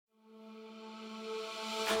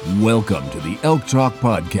Welcome to the Elk Talk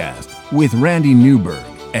Podcast with Randy Newberg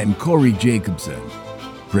and Corey Jacobson.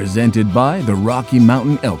 Presented by the Rocky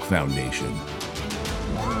Mountain Elk Foundation.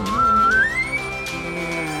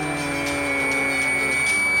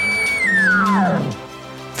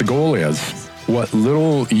 The goal is, what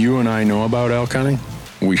little you and I know about elk hunting,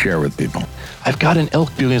 we share with people. I've got an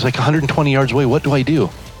elk bugle, it's like 120 yards away. What do I do?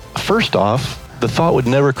 First off, the thought would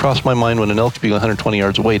never cross my mind when an elk's bugle 120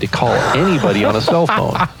 yards away to call anybody on a cell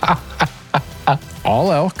phone.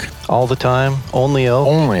 All elk? All the time? Only elk?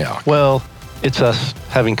 Only elk. Well, it's us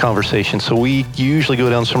having conversations, so we usually go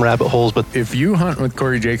down some rabbit holes, but If you hunt with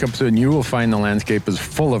Corey Jacobson, you will find the landscape is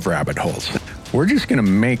full of rabbit holes. We're just going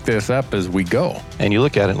to make this up as we go. and you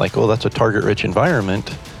look at it like, oh, that's a target-rich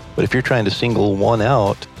environment. But if you're trying to single one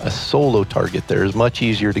out, a solo target there is much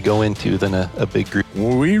easier to go into than a big group.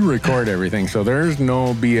 We record everything, so there's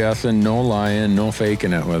no BSing, no lying, no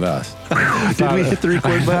faking it with us. Did we hit the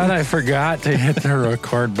record I button? thought I forgot to hit the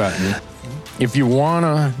record button. If you want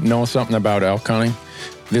to know something about elk hunting,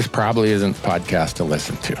 this probably isn't the podcast to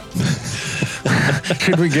listen to.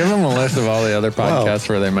 Should we give them a list of all the other podcasts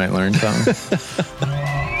where they might learn something?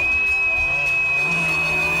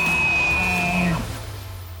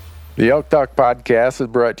 The Elk Talk Podcast is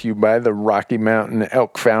brought to you by the Rocky Mountain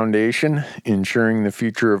Elk Foundation, ensuring the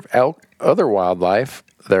future of elk, other wildlife,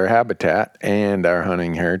 their habitat, and our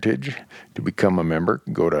hunting heritage. To become a member,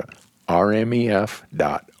 go to rmef.org.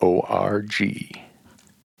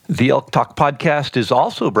 The Elk Talk Podcast is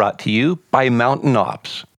also brought to you by Mountain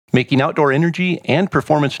Ops, making outdoor energy and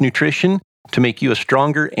performance nutrition to make you a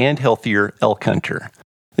stronger and healthier elk hunter.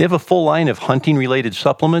 They have a full line of hunting-related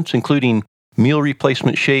supplements, including meal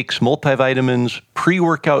replacement shakes, multivitamins,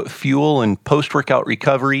 pre-workout fuel, and post-workout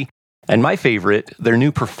recovery. And my favorite, their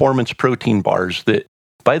new performance protein bars that,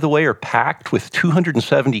 by the way, are packed with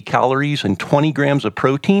 270 calories and 20 grams of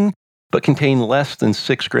protein, but contain less than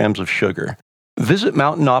 6 grams of sugar. Visit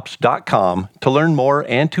mountainops.com to learn more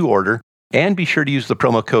and to order, and be sure to use the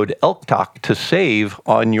promo code ELKTALK to save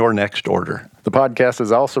on your next order. The podcast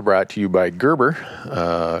is also brought to you by Gerber.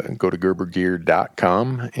 Go to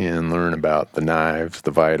gerbergear.com and learn about the knives,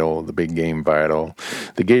 the Vital, the Big Game Vital,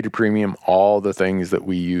 the Gator Premium, all the things that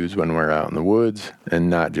we use when we're out in the woods, and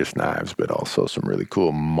not just knives, but also some really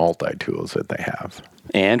cool multi-tools that they have.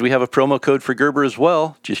 And we have a promo code for Gerber as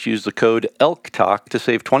well. Just use the code ELKTALK to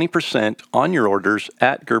save 20% on your orders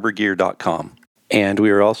at gerbergear.com. And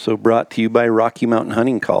we are also brought to you by Rocky Mountain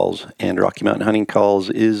Hunting Calls. And Rocky Mountain Hunting Calls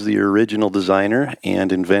is the original designer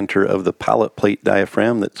and inventor of the pallet plate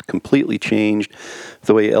diaphragm that's completely changed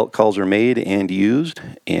the way elk calls are made and used.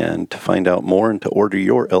 And to find out more and to order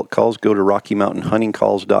your elk calls, go to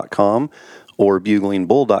RockyMountainHuntingCalls.com or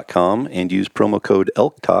BuglingBull.com and use promo code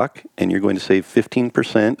ELKTALK, and you're going to save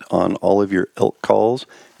 15% on all of your elk calls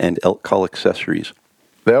and elk call accessories.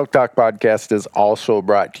 The Elk Talk Podcast is also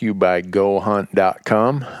brought to you by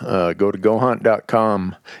GoHunt.com. Go to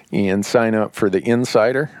GoHunt.com and sign up for the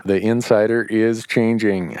Insider. The Insider is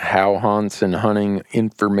changing how hunts and hunting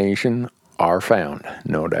information are found.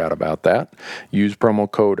 No doubt about that. Use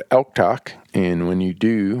promo code ELKTALK, and when you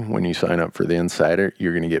sign up for the Insider,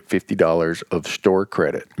 you're going to get $50 of store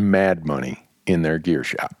credit, mad money, in their gear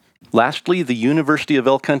shop. Lastly, the University of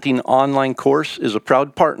Elk Hunting online course is a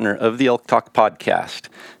proud partner of the Elk Talk Podcast.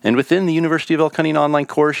 And within the University of Elk Hunting online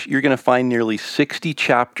course, you're going to find nearly 60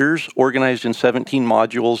 chapters organized in 17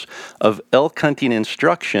 modules of elk hunting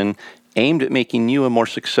instruction aimed at making you a more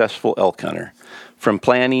successful elk hunter. From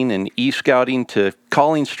planning and e-scouting to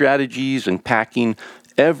calling strategies and packing,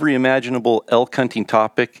 every imaginable elk hunting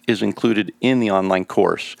topic is included in the online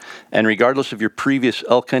course. And regardless of your previous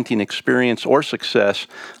elk hunting experience or success,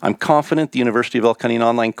 I'm confident the University of Elk Hunting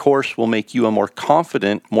online course will make you a more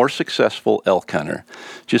confident, more successful elk hunter.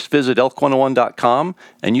 Just visit elk101.com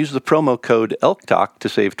and use the promo code ELKTALK to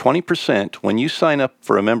save 20% when you sign up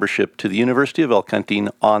for a membership to the University of Elk Hunting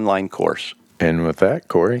online course. And with that,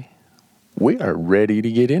 Corey, we are ready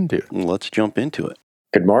to get into it. Let's jump into it.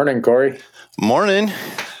 Good morning, Corey. Morning.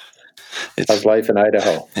 How's life in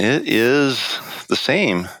Idaho? It is the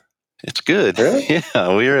same. It's good. Really?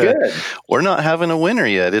 Yeah, we're not having a winter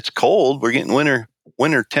yet. It's cold. We're getting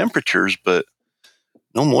winter temperatures, but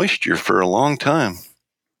no moisture for a long time.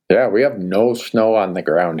 Yeah, we have no snow on the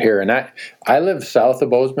ground here. And I live south of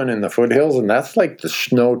Bozeman in the foothills, and that's like the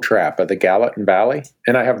snow trap of the Gallatin Valley.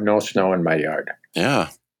 And I have no snow in my yard. Yeah.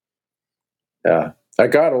 Yeah. I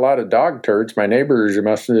got a lot of dog turds. My neighbors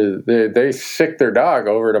they sick their dog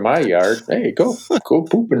over to my yard. Hey, go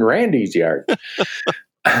poop in Randy's yard.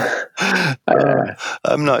 I'm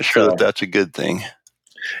not sure that's a good thing.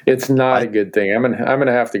 It's not a good thing. I'm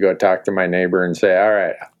gonna have to go talk to my neighbor and say, all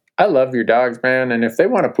right, I love your dogs, man. And if they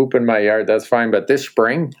want to poop in my yard, that's fine. But this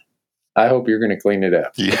spring, I hope you're going to clean it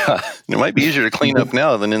up. Yeah, it might be easier to clean up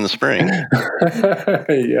now than in the spring.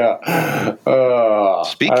 Yeah.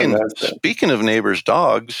 Speaking of neighbors'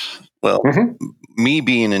 dogs, well, me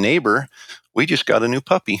being a neighbor, we just got a new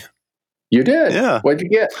puppy. You did? Yeah. What'd you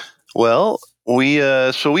get? Well, we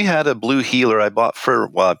had a blue heeler I bought for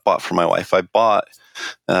my wife. I bought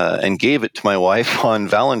and gave it to my wife on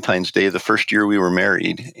Valentine's Day, the first year we were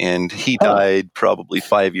married, and he died probably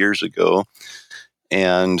 5 years ago.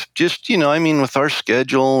 And just, with our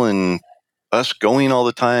schedule and us going all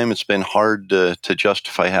the time, it's been hard to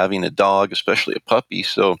justify having a dog, especially a puppy.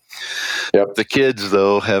 So the kids,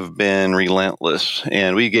 though, have been relentless.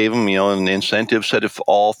 And we gave them, an incentive, said if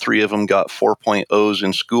all three of them got 4.0s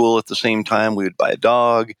in school at the same time, we would buy a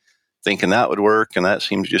dog, thinking that would work. And that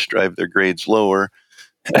seems to just drive their grades lower.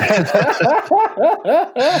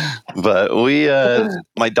 But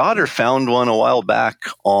my daughter found one a while back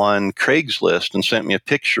on Craigslist and sent me a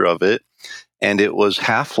picture of it, and it was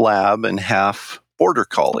half lab and half border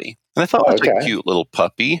collie. And I thought it was a cute little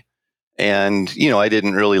puppy. And, I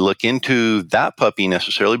didn't really look into that puppy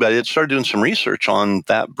necessarily, but I did start doing some research on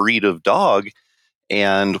that breed of dog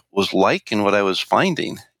and was liking what I was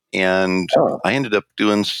finding. And I ended up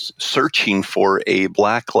searching for a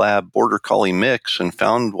black lab border collie mix and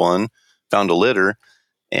found a litter,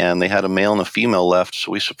 and they had a male and a female left.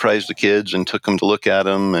 So we surprised the kids and took them to look at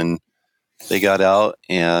them, and they got out,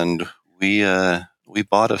 and we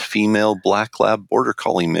bought a female black lab border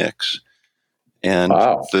collie mix. And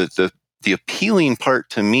the appealing part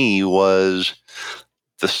to me was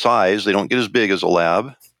the size. They don't get as big as a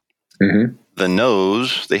lab. Mm-hmm. The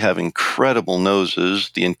nose, they have incredible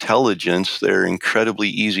noses. The intelligence, they're incredibly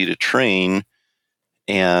easy to train.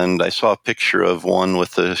 And I saw a picture of one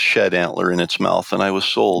with a shed antler in its mouth, and I was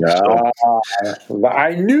sold. So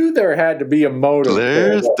I knew there had to be a motive.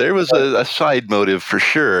 There was a side motive for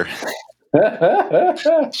sure.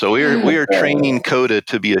 So we are training Coda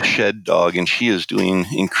to be a shed dog, and she is doing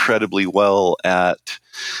incredibly well at,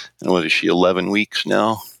 what is she, 11 weeks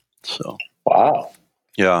now? So wow.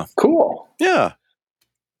 Yeah. Cool. Yeah.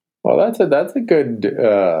 Well, that's a good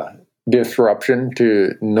disruption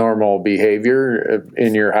to normal behavior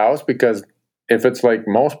in your house, because if it's like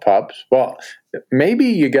most pups, well, maybe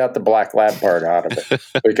you got the black lab part out of it,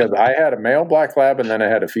 because I had a male black lab and then I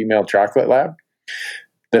had a female chocolate lab.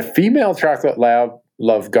 The female chocolate lab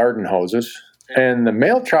loved garden hoses, and the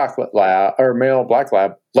male chocolate lab or male black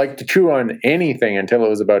lab liked to chew on anything until it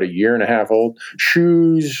was about 1.5 years old.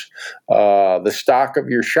 Shoes, the stock of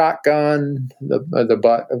your shotgun, the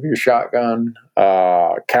butt of your shotgun,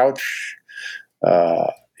 couch.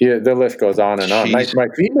 The list goes on and on. My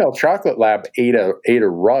female chocolate lab ate a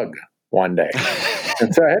rug one day.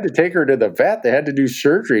 And so I had to take her to the vet. They had to do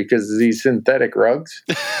surgery because of these synthetic rugs.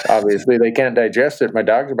 Obviously, they can't digest it. My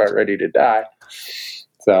dog's about ready to die.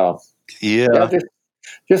 So,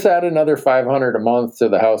 just add another $500 a month to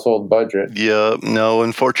the household budget. Yeah, no,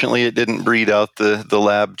 unfortunately, it didn't breed out the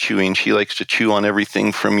lab chewing. She likes to chew on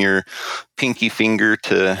everything from your pinky finger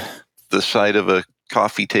to the side of a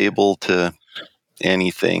coffee table to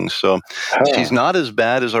anything. So she's not as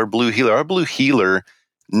bad as our blue heeler. Our blue heeler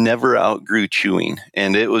never outgrew chewing,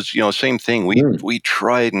 and it was same thing. We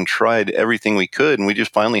tried and tried everything we could, and we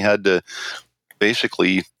just finally had to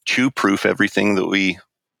basically chew proof everything that we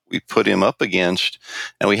put him up against.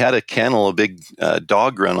 And we had a kennel, a big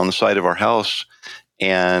dog run on the side of our house,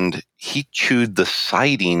 and he chewed the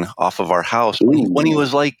siding off of our house when he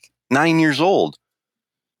was like 9 years old.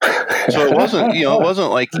 So it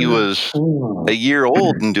wasn't like he was a year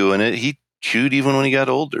old and doing it. He chewed even when he got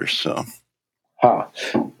older. So. Huh.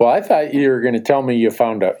 Well, I thought you were going to tell me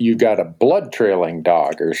you got a blood trailing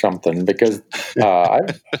dog or something, because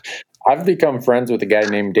I've become friends with a guy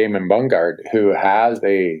named Damon Bungard who has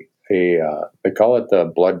they call it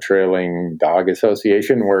the Blood Trailing Dog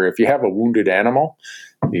Association, where if you have a wounded animal,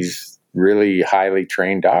 these really highly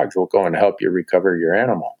trained dogs will go and help you recover your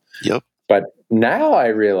animal. Yep. But now I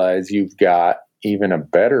realize you've got even a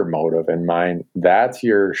better motive in mind. That's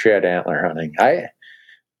your shed antler hunting.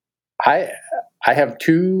 I have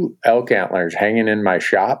 2 elk antlers hanging in my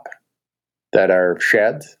shop that are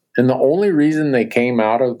sheds. And the only reason they came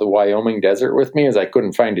out of the Wyoming desert with me is I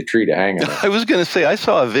couldn't find a tree to hang them. I was going to say, I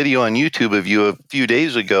saw a video on YouTube of you a few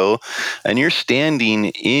days ago, and you're standing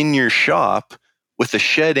in your shop with a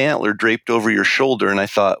shed antler draped over your shoulder. And I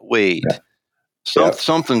thought, wait,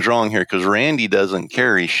 something's wrong here, because Randy doesn't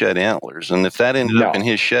carry shed antlers. And if that ended up in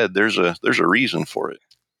his shed, there's a reason for it.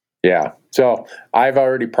 Yeah. So I've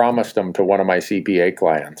already promised them to one of my CPA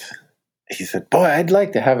clients. he said, boy, I'd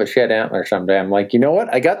like to have a shed antler someday. I'm like, you know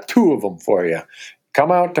what? I got 2 of them for you.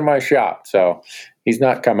 Come out to my shop. So he's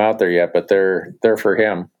not come out there yet, but they're for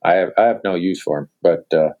him. I have no use for him, but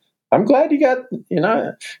I'm glad you got,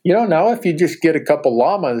 now if you just get a couple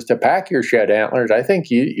llamas to pack your shed antlers, I think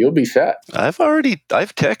you'll be set. I've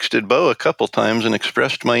texted Bo a couple times and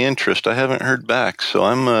expressed my interest. I haven't heard back, so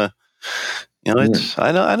I'm, I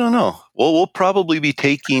don't know. We'll probably be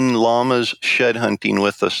taking llamas shed hunting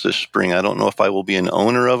with us this spring. I don't know if I will be an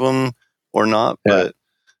owner of them or not, but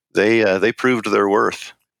they proved their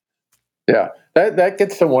worth. Yeah, that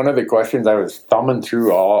gets to one of the questions I was thumbing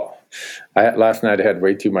through last night I had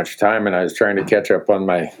way too much time, and I was trying to catch up on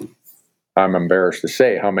I'm embarrassed to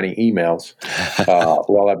say how many emails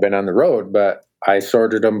while I've been on the road, but I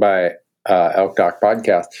sorted them by Elk Talk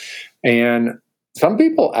Podcast. And some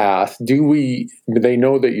people ask, they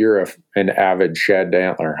know that you're an avid shed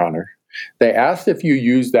antler hunter. They asked if you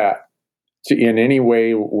use that in any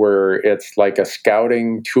way where it's like a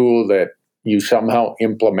scouting tool that you somehow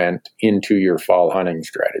implement into your fall hunting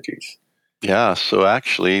strategies. Yeah, so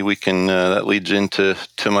actually we can, that leads into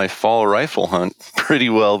my fall rifle hunt pretty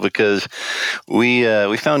well, because we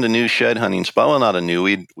found a new shed hunting spot. Well, not a new,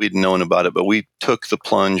 we'd known about it, but we took the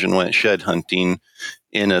plunge and went shed hunting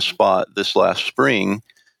in a spot this last spring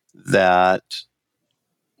that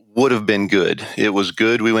would have been good. It was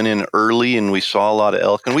good. We went in early and we saw a lot of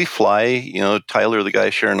elk, and we fly, Tyler, the guy I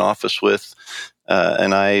share an office with,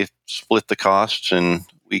 and I split the costs, and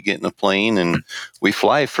we get in a plane and we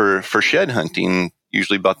fly for shed hunting,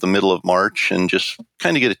 usually about the middle of March, and just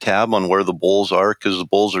kind of get a tab on where the bulls are, because the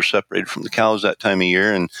bulls are separated from the cows that time of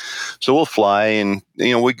year. And so we'll fly, and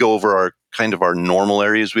we go over our normal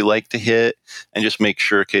areas we like to hit, and just make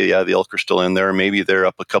sure, okay, yeah, the elk are still in there. Maybe they're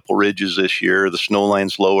up a couple ridges this year. The snow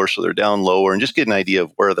line's lower, so they're down lower, and just get an idea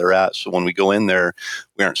of where they're at. So when we go in there,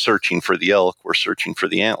 we aren't searching for the elk, we're searching for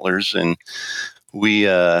the antlers. And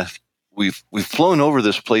We've flown over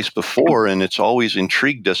this place before, and it's always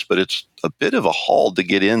intrigued us, but it's a bit of a haul to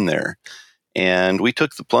get in there. And we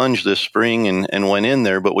took the plunge this spring and went in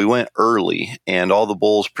there, but we went early, and all the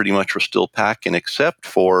bulls pretty much were still packing, except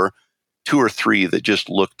for 2 or 3 that just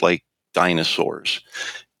looked like dinosaurs.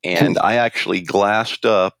 And I actually glassed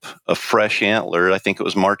up a fresh antler, I think it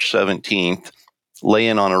was March 17th,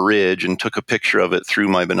 laying on a ridge, and took a picture of it through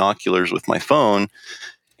my binoculars with my phone.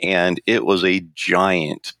 And it was a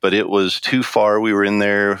giant, but it was too far. We were in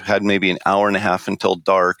there, had maybe an hour and a half until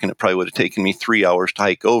dark, and it probably would have taken me 3 hours to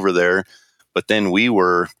hike over there. But then we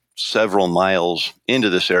were several miles into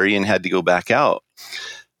this area and had to go back out.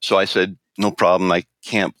 So I said, no problem. I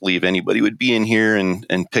can't believe anybody would be in here and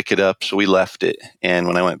pick it up. So we left it. And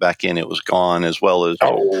when I went back in, it was gone, as well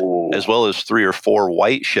as 3 or 4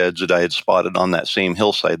 white sheds that I had spotted on that same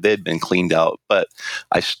hillside. They had been cleaned out. But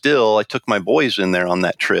I took my boys in there on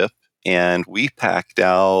that trip, and we packed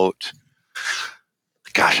out,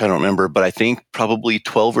 gosh, I don't remember, but I think probably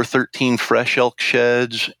 12 or 13 fresh elk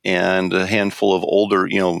sheds and a handful of older,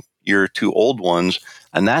 year or 2 old ones.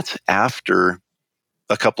 And that's after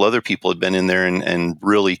a couple other people had been in there and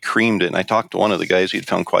really creamed it. And I talked to one of the guys, he'd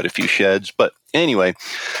found quite a few sheds. But anyway,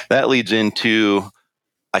 that leads into,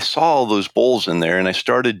 I saw all those bulls in there, and I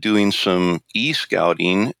started doing some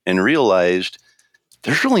e-scouting and realized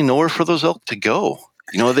there's really nowhere for those elk to go.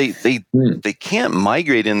 They can't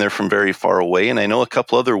migrate in there from very far away. And I know a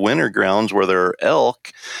couple other winter grounds where there are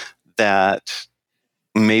elk that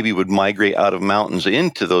maybe would migrate out of mountains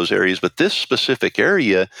into those areas. But this specific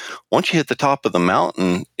area, once you hit the top of the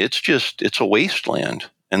mountain, it's a wasteland.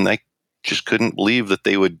 And I just couldn't believe that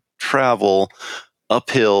they would travel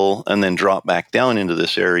uphill and then drop back down into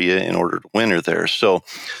this area in order to winter there. So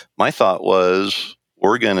my thought was,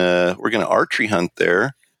 we're gonna archery hunt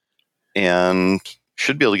there and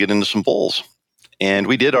should be able to get into some bulls. And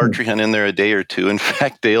we did archery hunt in there a day or 2. In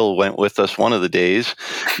fact, Dale went with us one of the days,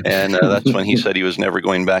 and that's when he said he was never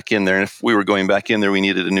going back in there. And if we were going back in there, we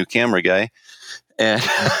needed a new camera guy. And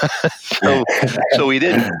so we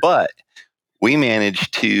didn't. But we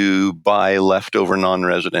managed to buy leftover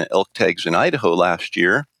non-resident elk tags in Idaho last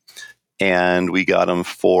year, and we got them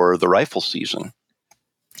for the rifle season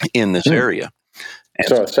in this area. And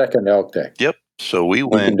so a second elk tag. Yep. So we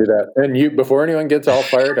went. You can do that. And before anyone gets all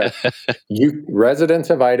fired up, residents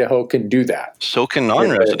of Idaho can do that. So can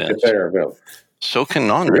non-residents. So can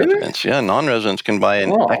non-residents. Really? Yeah, non-residents can buy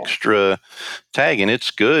an extra tag, and it's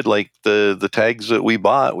good. Like the tags that we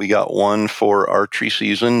bought, we got one for archery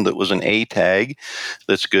season that was an A tag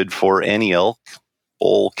that's good for any elk,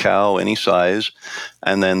 bull, cow, any size.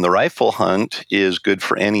 And then the rifle hunt is good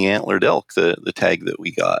for any antlered elk, the tag that we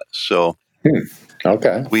got. So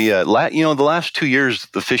Okay. We, the last 2 years,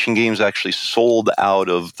 the fishing game's actually sold out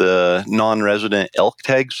of the non-resident elk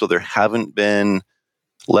tags, so there haven't been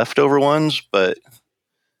leftover ones. But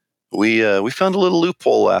we found a little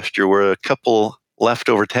loophole last year where a couple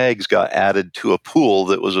leftover tags got added to a pool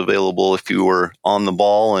that was available if you were on the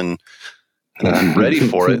ball and ready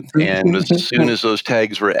for it. And as soon as those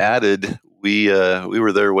tags were added, we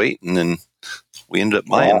were there waiting, and we ended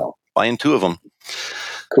up buying 2 of them.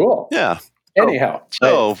 Cool. Yeah. Anyhow,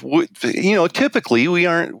 so typically we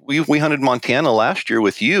hunted Montana last year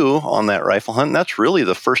with you on that rifle hunt. And that's really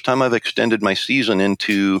the first time I've extended my season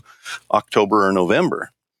into October or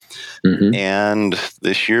November. Mm-hmm. And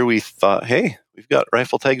this year we thought, hey, we've got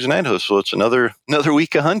rifle tags in Idaho, so it's another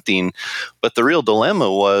week of hunting. But the real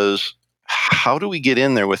dilemma was, how do we get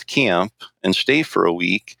in there with camp and stay for a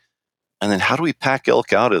week? And then how do we pack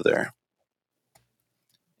elk out of there?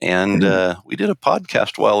 And we did a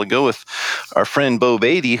podcast a while ago with our friend Bo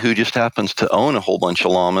Beatty, who just happens to own a whole bunch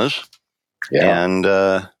of llamas. Yeah. And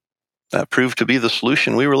that proved to be the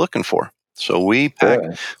solution we were looking for. So we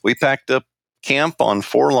packed up camp on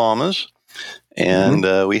 4 llamas, and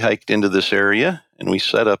we hiked into this area, and we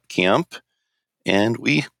set up camp, and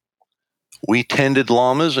we tended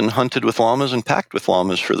llamas and hunted with llamas and packed with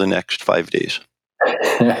llamas for the next 5 days.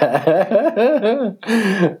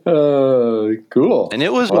 Cool. And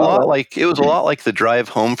it was a lot like the drive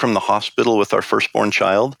home from the hospital with our firstborn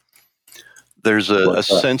child. There's a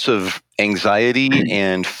sense of anxiety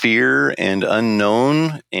and fear and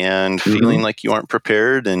unknown and feeling like you aren't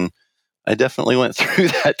prepared. And I definitely went through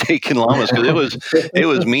that taking llamas, because it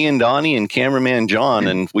was me and Donnie and cameraman John,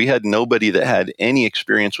 and we had nobody that had any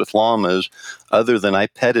experience with llamas other than I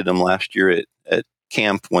petted them last year at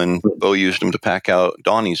camp when Bo used them to pack out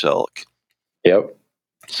Donnie's elk. Yep.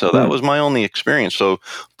 So that was my only experience. So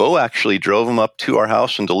Bo actually drove them up to our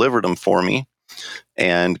house and delivered them for me,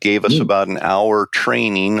 and gave us about an hour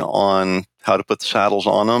training on how to put the saddles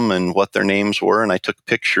on them and what their names were. And I took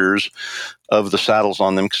pictures of the saddles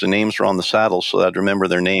on them because the names were on the saddles, so I'd remember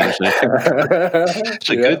their names. And it's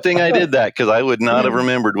a good thing I did that, because I would not have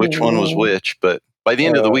remembered which one was which. But by the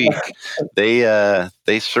end of the week,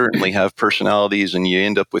 they certainly have personalities, and you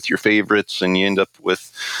end up with your favorites, and you end up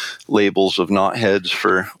with labels of knotheads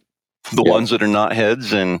for the ones that are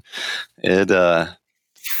knotheads. And it,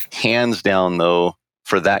 hands down, though,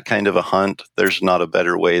 for that kind of a hunt, there's not a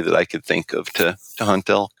better way that I could think of to hunt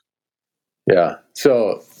elk. Yeah.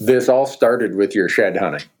 So this all started with your shed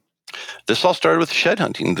hunting. This all started with shed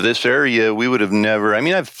hunting. This area, we would have never,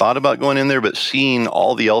 I've thought about going in there, but seeing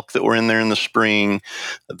all the elk that were in there in the spring,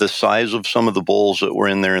 the size of some of the bulls that were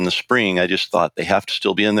in there in the spring, I just thought they have to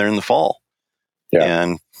still be in there in the fall. Yeah.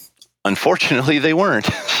 And unfortunately, they weren't.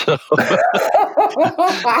 So.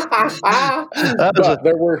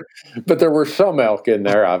 But there were some elk in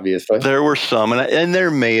there, obviously. There were some, and there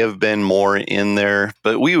may have been more in there,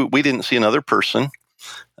 but we didn't see another person.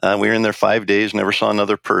 We were in there 5 days, never saw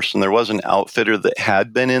another person. There was an outfitter that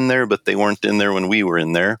had been in there, but they weren't in there when we were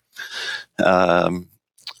in there.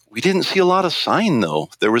 We didn't see a lot of sign, though.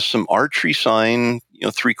 There was some archery sign,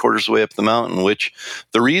 3/4 of the way up the mountain, which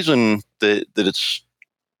the reason that it's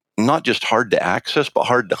not just hard to access, but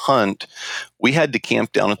hard to hunt, we had to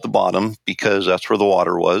camp down at the bottom because that's where the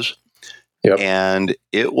water was. Yep. And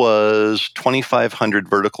it was 2,500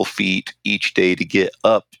 vertical feet each day to get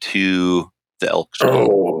up to the elk zone.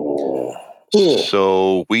 Oh.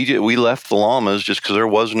 So we left the llamas just because there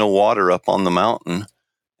was no water up on the mountain.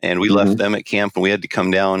 And we left them at camp, and we had to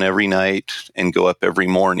come down every night and go up every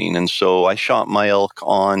morning. And so I shot my elk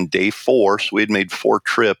on day 4. So we had made 4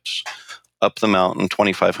 trips up the mountain,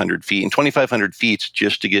 2,500 feet. And 2,500 feet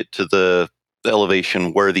just to get to the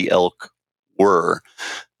elevation where the elk were.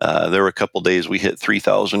 There were a couple days we hit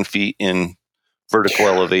 3,000 feet in vertical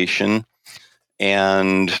elevation.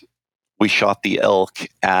 And we shot the elk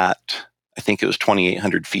at, I think it was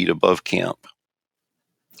 2,800 feet above camp.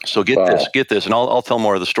 So get this, and I'll tell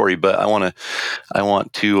more of the story, but I want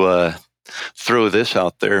to throw this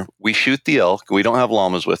out there. We shoot the elk. We don't have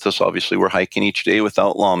llamas with us. Obviously, we're hiking each day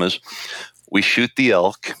without llamas. We shoot the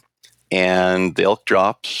elk, and the elk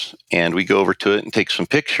drops, and we go over to it and take some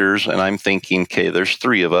pictures. And I'm thinking, okay, there's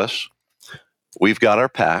 3 of us. We've got our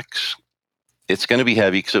packs. It's going to be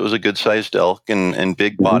heavy because it was a good-sized elk and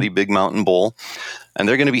big body, big mountain bull, and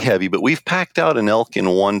they're going to be heavy. But we've packed out an elk in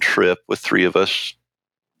one trip with 3 of us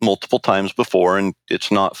multiple times before, and it's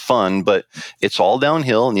not fun, but it's all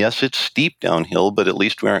downhill. And yes, it's steep downhill, but at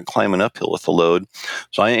least we aren't climbing uphill with the load.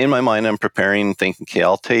 So in my mind, I'm preparing, thinking, okay,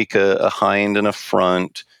 I'll take a hind and a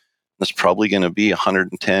front, That's probably going to be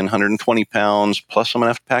 110, 120 pounds. Plus, I'm going to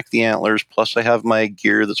have to pack the antlers. Plus, I have my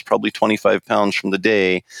gear that's probably 25 pounds from the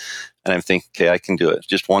day. And I'm thinking, okay, I can do it.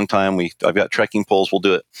 Just one time, I've got trekking poles. We'll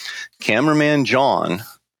do it. Cameraman John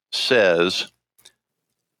says,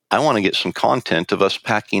 I want to get some content of us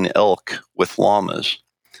packing elk with llamas.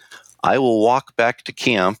 I will walk back to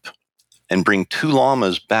camp and bring 2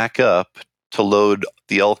 llamas back up to load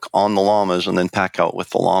the elk on the llamas and then pack out with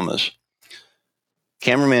the llamas.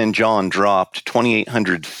 Cameraman John dropped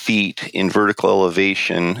 2,800 feet in vertical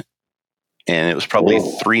elevation, and it was probably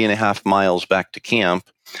 3.5 miles back to camp.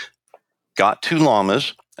 Got 2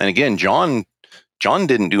 llamas, and again, John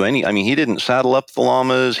didn't do any. I mean, he didn't saddle up the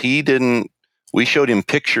llamas. We showed him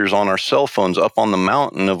pictures on our cell phones up on the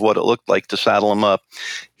mountain of what it looked like to saddle them up.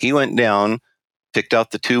 He went down, picked out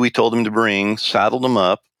the 2 we told him to bring, saddled them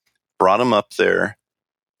up, brought them up there,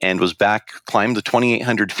 and was back, climbed the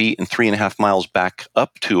 2,800 feet and 3.5 miles back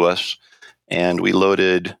up to us. And we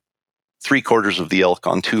loaded 3/4 of the elk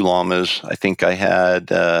on 2 llamas. I think I had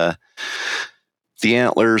the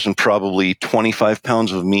antlers and probably 25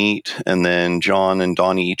 pounds of meat. And then John and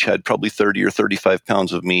Donnie each had probably 30 or 35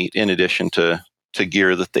 pounds of meat in addition to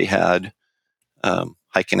gear that they had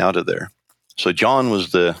hiking out of there. So John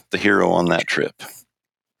was the hero on that trip.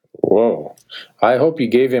 Whoa. I hope you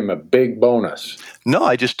gave him a big bonus. No,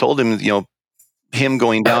 I just told him, him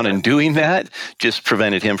going down and doing that just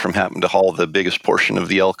prevented him from having to haul the biggest portion of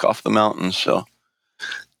the elk off the mountain. So,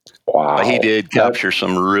 wow. But he did capture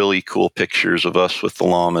some really cool pictures of us with the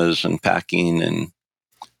llamas and packing and,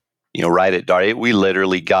 right at dark. We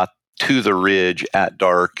literally got to the ridge at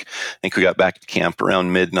dark. I think we got back to camp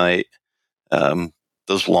around midnight.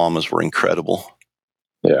 Those llamas were incredible.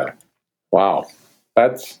 Yeah. Wow.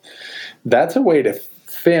 That's a way to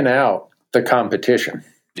thin out the competition.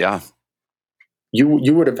 Yeah.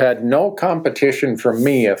 You would have had no competition from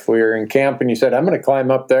me if we were in camp and you said, I'm going to climb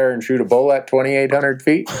up there and shoot a bull at 2,800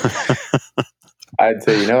 feet. I'd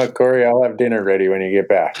say, you know what, Corey, I'll have dinner ready when you get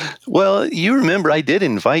back. Well, you remember I did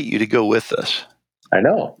invite you to go with us. I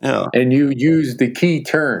know. Yeah. And you used the key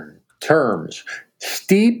terms,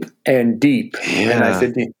 steep and deep. Yeah. And I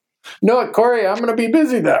said, you know what, Corey, I'm going to be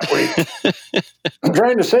busy that week. I'm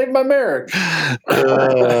trying to save my marriage.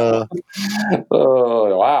 Oh,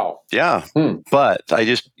 wow. Yeah. But I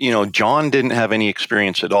just, John didn't have any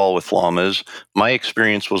experience at all with llamas. My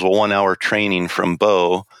experience was a 1-hour training from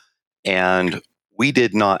Bo, and we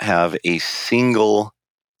did not have a single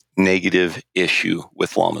negative issue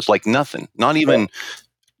with llamas. Like nothing, not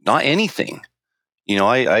anything.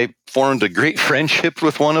 I formed a great friendship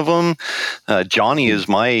with one of them. Johnny is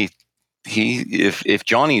if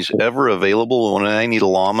Johnny's ever available when I need a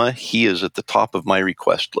llama, he is at the top of my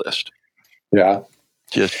request list. Yeah.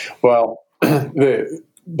 Well,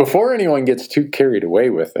 before anyone gets too carried away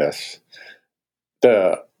with this,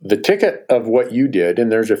 the ticket of what you did, and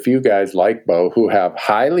there's a few guys like Bo who have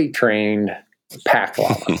highly trained pack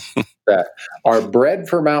llamas that are bred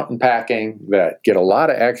for mountain packing, that get a lot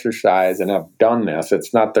of exercise and have done this.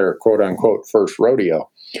 It's not their quote unquote first rodeo.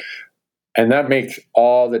 And that makes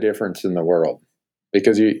all the difference in the world,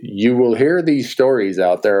 because you will hear these stories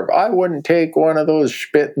out there of, I wouldn't take one of those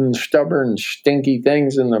spitting, stubborn, stinky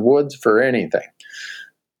things in the woods for anything.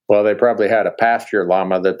 Well, they probably had a pasture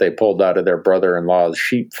llama that they pulled out of their brother-in-law's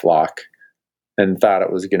sheep flock and thought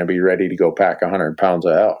it was going to be ready to go pack 100 pounds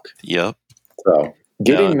of elk. Yep. So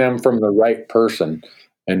getting them from the right person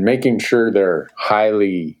and making sure they're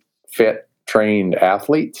highly fit, trained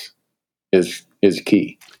athletes is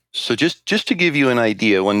key. So just to give you an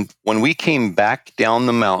idea, when we came back down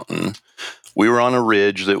the mountain, we were on a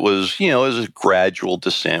ridge that was, it was a gradual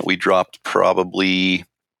descent. We dropped probably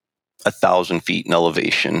 1,000 feet in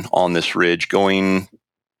elevation on this ridge, going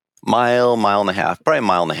mile and a half, probably a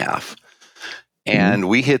mile and a half. And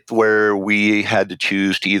we hit where we had to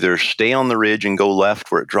choose to either stay on the ridge and go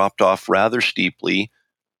left where it dropped off rather steeply,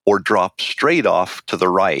 or drop straight off to the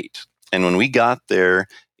right. And when we got there,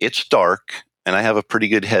 it's dark, and I have a pretty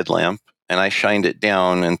good headlamp, and I shined it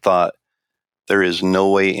down and thought, there is no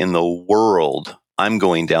way in the world I'm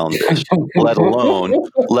going down this, let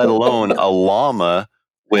alone a llama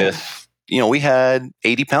with, we had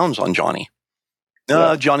 80 pounds on Johnny.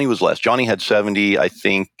 No, Johnny was less. Johnny had 70. I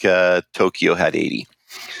think Tokyo had 80.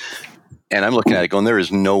 And I'm looking at it going, there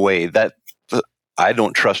is no way that I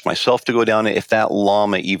don't trust myself to go down it. If that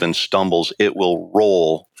llama even stumbles, it will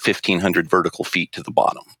roll 1,500 vertical feet to the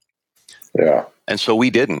bottom. Yeah. And so we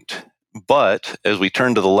didn't. But as we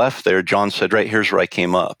turned to the left there, John said, right, here's where I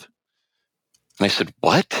came up. And I said,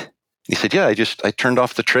 what? He said, yeah, I turned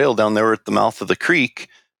off the trail down there at the mouth of the creek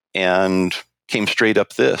and came straight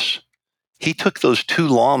up this. he took those 2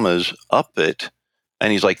 llamas up it,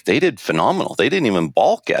 and he's like, they did phenomenal. They didn't even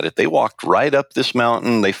balk at it. They walked right up this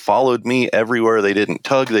mountain. They followed me everywhere. They didn't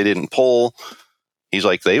tug. They didn't pull. He's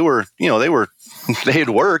like, they had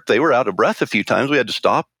worked. They were out of breath a few times. We had to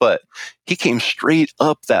stop, but he came straight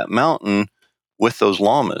up that mountain with those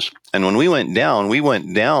llamas. And when we went down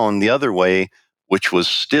the other way, which was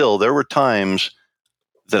still, there were times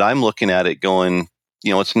that I'm looking at it going,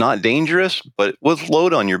 it's not dangerous, but with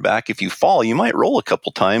load on your back, if you fall, you might roll a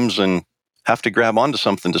couple times and have to grab onto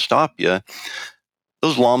something to stop you.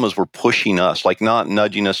 Those llamas were pushing us, like not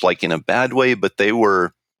nudging us like in a bad way, but they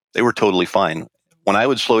were totally fine. When I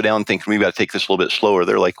would slow down, think maybe I'd take this a little bit slower,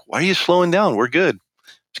 they're like, why are you slowing down? We're good.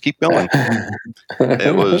 Just keep going.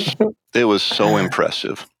 It was so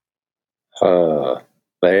impressive.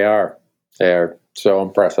 They are so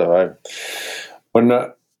impressive. When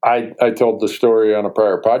I told the story on a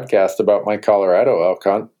prior podcast about my Colorado elk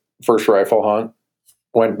hunt, first rifle hunt,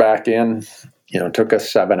 went back in, took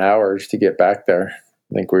us 7 hours to get back there.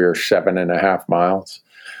 I think we were 7.5 miles,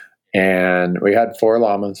 and we had 4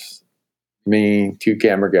 llamas, me, 2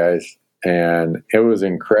 camera guys, and it was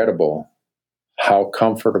incredible how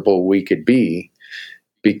comfortable we could be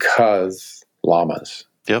because llamas.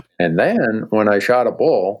 Yep. And then when I shot a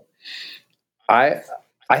bull, I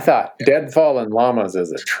thought dead fallen llamas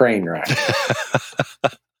is a train wreck.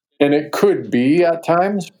 And it could be at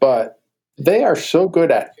times, but they are so good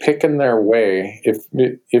at picking their way.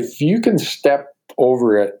 If you can step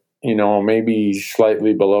over it, maybe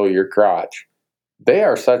slightly below your crotch, they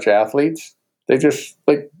are such athletes. They just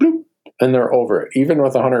like bloop, and they're over it, even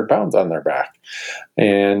with 100 pounds on their back.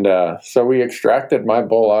 And so we extracted my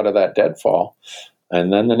bull out of that deadfall.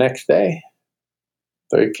 And then the next day,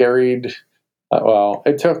 they carried,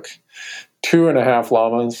 it took 2.5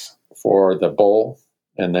 llamas for the bull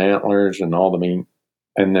and the antlers and all the meat.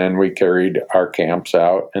 And then we carried our camps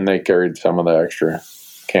out, and they carried some of the extra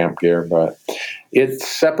camp gear. But it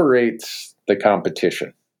separates the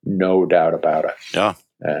competition, no doubt about it. Yeah.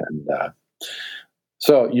 And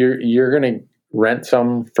so you're going to rent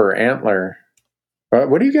some for antler.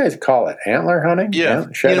 What do you guys call it? Antler hunting? Yeah.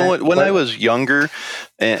 You know what? When I was younger,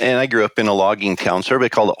 and I grew up in a logging town, so everybody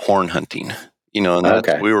called it horn hunting. And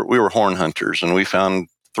that's, we were horn hunters, and we found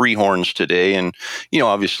 3 horns today. And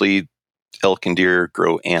obviously, elk and deer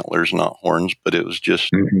grow antlers, not horns, but it was just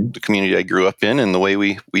the community I grew up in and the way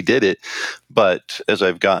we did it. But as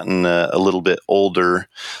I've gotten a little bit older,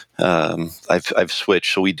 I've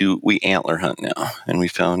switched. So we antler hunt now, and we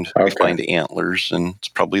find antlers, and it's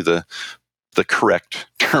probably the correct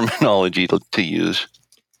terminology to use.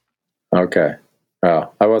 Okay.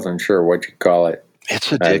 Well, I wasn't sure what you call it. It's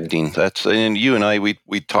addicting. And you and I, we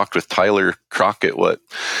talked with Tyler Crockett, a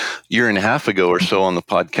year and a half ago or so on the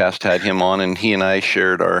podcast, had him on, and he and I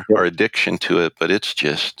shared our addiction to it. But it's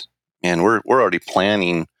just, man, we're already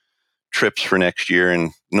planning trips for next year,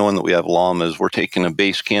 and knowing that we have llamas, we're taking a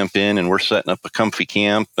base camp in, and we're setting up a comfy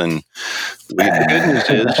camp. And the good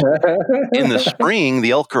news is, in the spring,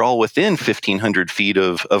 the elk are all within 1,500 feet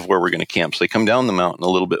of where we're going to camp. So they come down the mountain a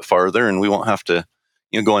little bit farther, and we won't have to,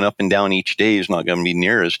 going up and down each day is not going to be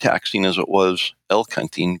near as taxing as it was elk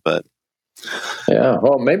hunting. But yeah,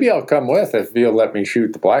 well, maybe I'll come with if you'll let me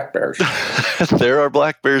shoot the black bears. There are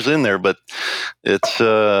black bears in there, but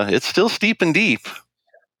it's still steep and deep.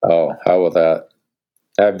 Oh, how about that?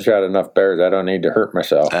 I've shot enough bears. I don't need to hurt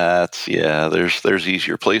myself. There's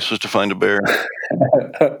easier places to find a bear.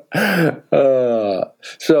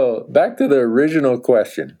 So back to the original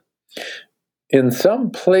question. In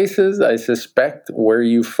some places, I suspect where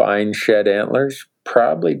you find shed antlers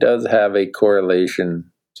probably does have a correlation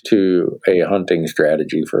to a hunting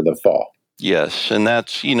strategy for the fall. Yes, and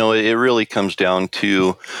that's, it really comes down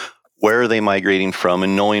to where are they migrating from,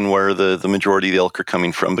 and knowing where the majority of the elk are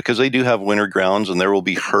coming from, because they do have winter grounds, and there will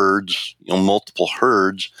be herds, multiple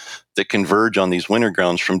herds that converge on these winter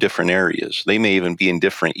grounds from different areas. They may even be in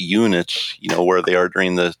different units, where they are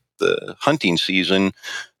during the hunting season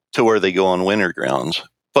to where they go on winter grounds.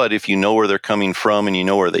 But if you know where they're coming from and you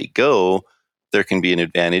know where they go, there can be an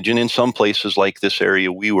advantage. And in some places like this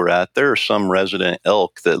area we were at, there are some resident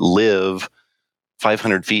elk that live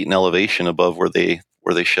 500 feet in elevation above where they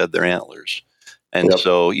shed their antlers. And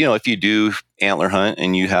so, if you do antler hunt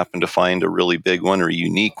and you happen to find a really big one or a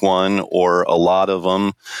unique one or a lot of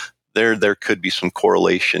them, there could be some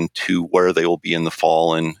correlation to where they will be in the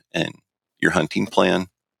fall and your hunting plan.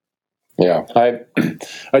 Yeah,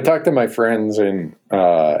 I talked to my friends in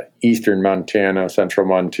eastern Montana, central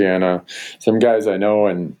Montana, some guys I know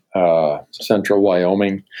in central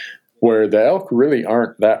Wyoming, where the elk really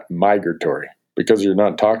aren't that migratory because you're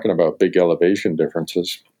not talking about big elevation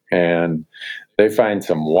differences. and they find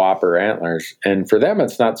some whopper antlers. And for them,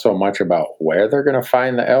 it's not so much about where they're going to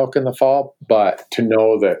find the elk in the fall, but to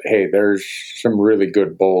know that, hey, there's some really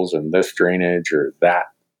good bulls in this drainage or that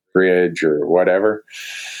ridge or whatever.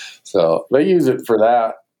 So they use it for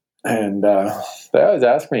that. And they always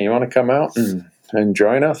ask me, you want to come out and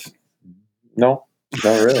join us? No,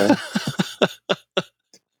 not really.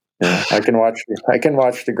 Yeah, I can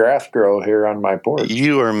watch the grass grow here on my porch.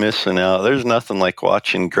 You are missing out. There's nothing like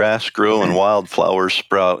watching grass grow and wildflowers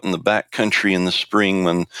sprout in the backcountry in the spring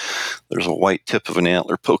when there's a white tip of an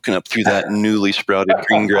antler poking up through that newly sprouted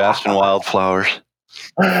green grass and wildflowers.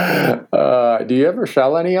 Do you ever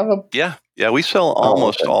sell any of them? Yeah, we sell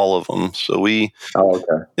almost all of them. So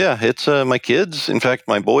it's my kids. In fact,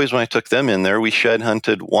 my boys, when I took them in there, we shed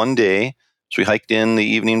hunted one day. So we hiked in the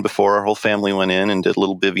evening before. Our whole family went in and did a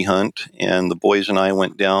little bivvy hunt. And the boys and I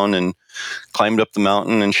went down and climbed up the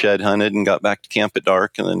mountain and shed hunted and got back to camp at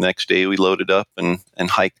dark. And the next day we loaded up and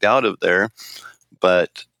hiked out of there.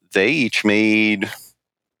 But they each made,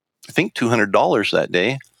 I think, $200 that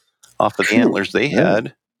day off of the antlers they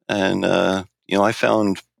had. And, I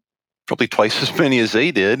found probably twice as many as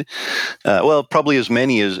they did. Probably as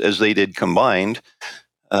many as they did combined.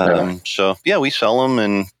 So we sell them,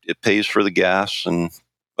 and it pays for the gas and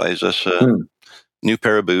buys us a new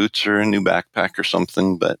pair of boots or a new backpack or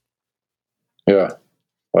something. But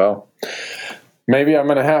well, maybe I'm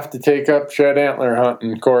going to have to take up shed antler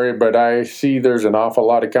hunting, Corey. But I see there's an awful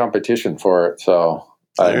lot of competition for it, so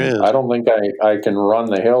I don't think I can run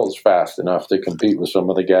the hills fast enough to compete with some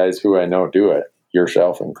of the guys who I know do it,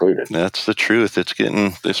 yourself included. That's the truth. It's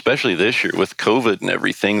getting, especially this year with COVID and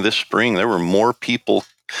everything, this spring, there were more people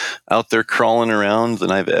out there crawling around than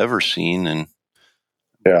I've ever seen. And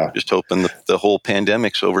just hoping the whole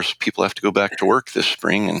pandemic's over so people have to go back to work this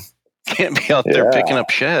spring and can't be out there picking up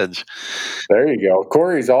sheds. There you go.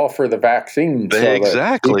 Corey's all for the vaccine.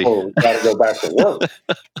 Exactly. So got to go back to work.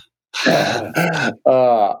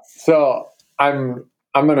 So I'm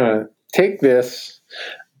going to take this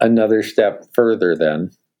another step further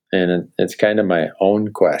then, and it's kind of my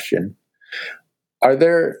own question. Are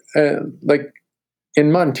there,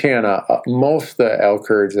 in Montana, most of the elk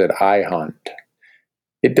herds that I hunt,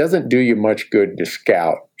 it doesn't do you much good to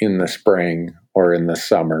scout in the spring or in the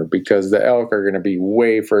summer because the elk are going to be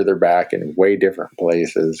way further back in way different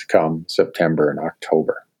places come September and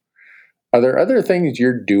October. Are there other things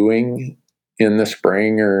you're doing in the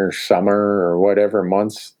spring or summer or whatever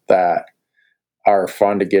months that are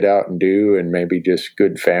fun to get out and do, and maybe just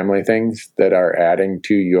good family things that are adding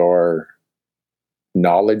to your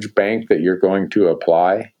knowledge bank that you're going to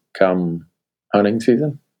apply come hunting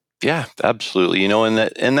season? Yeah, absolutely.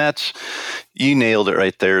 And that's, you nailed it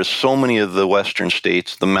right there. So many of the western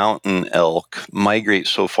states, the mountain elk migrate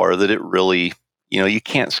so far that it really, you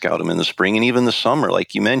can't scout them in the spring and even the summer.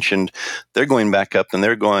 Like you mentioned, they're going back up and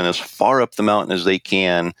they're going as far up the mountain as they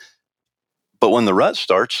can. But when the rut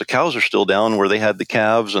starts, the cows are still down where they had the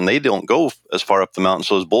calves, and they don't go as far up the mountain.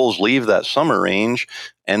 So those bulls leave that summer range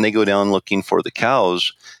and they go down looking for the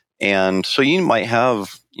cows. And so you might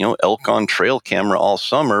have, elk on trail camera all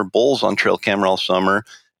summer, bulls on trail camera all summer,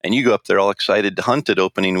 and you go up there all excited to hunt it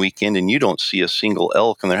opening weekend, and you don't see a single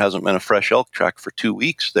elk, and there hasn't been a fresh elk track for 2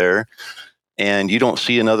 weeks there, and you don't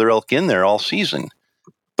see another elk in there all season.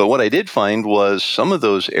 But what I did find was some of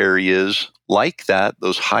those areas like that,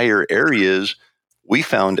 those higher areas, we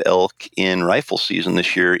found elk in rifle season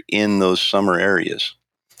this year in those summer areas.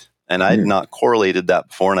 And I'd not correlated that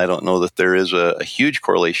before, and I don't know that there is a huge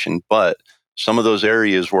correlation, but some of those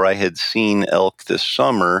areas where I had seen elk this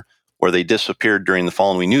summer, where they disappeared during the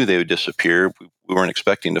fall, and we knew they would disappear, we weren't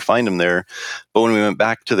expecting to find them there. But when we went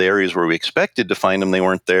back to the areas where we expected to find them, they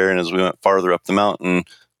weren't there. And as we went farther up the mountain,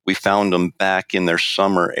 we found them back in their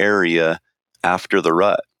summer area after the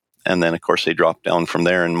rut. And then, of course, they drop down from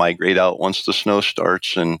there and migrate out once the snow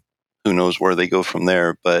starts, and who knows where they go from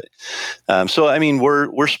there. But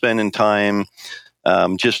we're spending time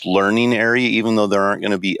just learning area, even though there aren't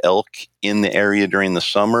going to be elk in the area during the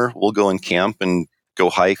summer. We'll go and camp and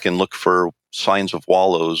go hike and look for signs of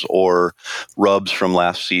wallows or rubs from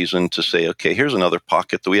last season to say, okay, here's another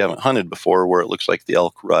pocket that we haven't hunted before where it looks like the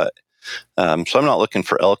elk rut. So I'm not looking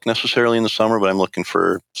for elk necessarily in the summer, but I'm looking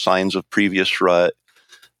for signs of previous rut.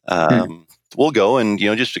 We'll go and,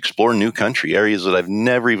 just explore new country areas that I've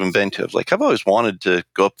never even been to. I've always wanted to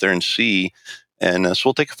go up there and see. And so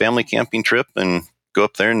we'll take a family camping trip and go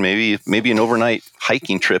up there and maybe an overnight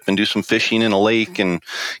hiking trip and do some fishing in a lake. And,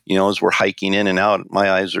 as we're hiking in and out,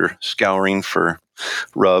 my eyes are scouring for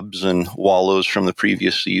rubs and wallows from the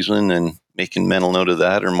previous season and making mental note of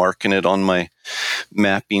that or marking it on my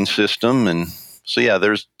mapping system. And So yeah,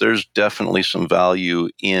 there's definitely some value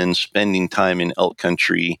in spending time in elk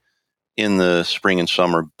country in the spring and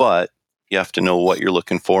summer, but you have to know what you're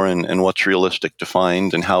looking for and what's realistic to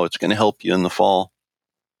find and how it's going to help you in the fall.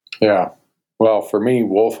 Yeah. Well, for me,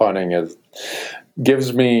 wolf hunting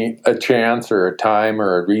gives me a chance or a time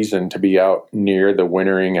or a reason to be out near the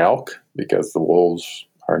wintering elk, because the wolves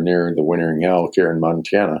are near the wintering elk here in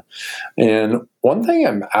Montana. And one thing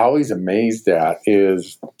I'm always amazed at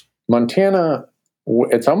is Montana,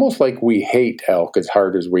 it's almost like we hate elk as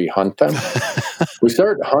hard as we hunt them. We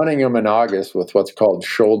start hunting them in August with what's called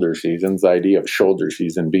shoulder seasons, the idea of shoulder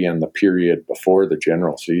season being the period before the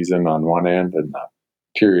general season on one end and the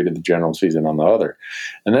period of the general season on the other.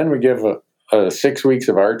 And then we give 6 weeks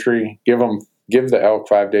of archery, give the elk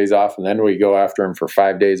 5 days off, and then we go after them for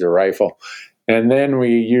 5 days of rifle. And then we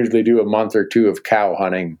usually do a month or two of cow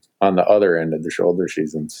hunting on the other end of the shoulder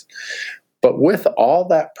seasons. But with all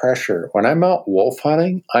that pressure, when I'm out wolf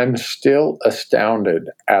hunting, I'm still astounded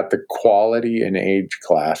at the quality and age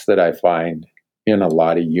class that I find in a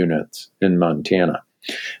lot of units in Montana.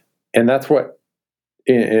 And that's what,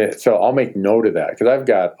 so I'll make note of that, because I've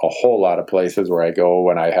got a whole lot of places where I go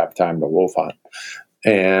when I have time to wolf hunt.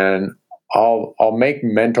 And I'll make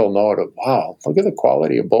mental note of, wow, look at the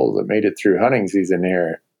quality of bulls that made it through hunting season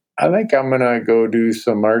here. I think I'm going to go do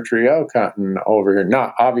some archery elk hunting over here.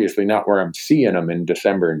 Obviously not where I'm seeing them in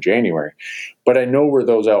December and January, but I know where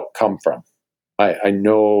those elk come from. I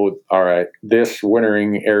know, all right, this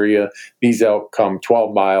wintering area, these elk come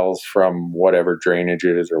 12 miles from whatever drainage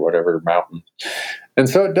it is or whatever mountain. And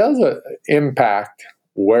so it does impact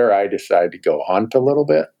where I decide to go hunt a little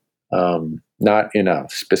bit. Not in a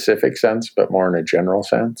specific sense, but more in a general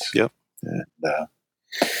sense. Yep. And,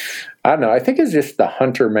 I don't know. I think it's just the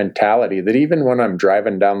hunter mentality that even when I'm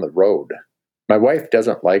driving down the road, my wife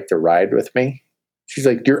doesn't like to ride with me. She's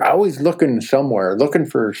like, you're always looking somewhere, looking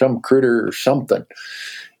for some critter or something.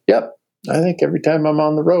 Yep. I think every time I'm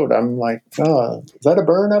on the road, I'm like, oh, is that a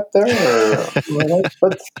burn up there? Or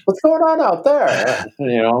what's going on out there?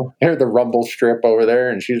 Hear the rumble strip over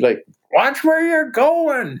there. And she's like, watch where you're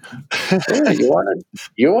going. Yeah,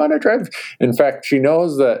 you want to drive. In fact, she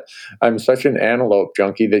knows that I'm such an antelope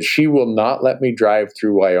junkie that she will not let me drive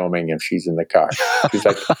through Wyoming if she's in the car. She's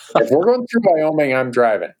like, if we're going through Wyoming, I'm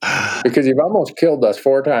driving, because you've almost killed us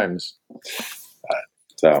 4 times.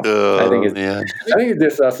 So I think it's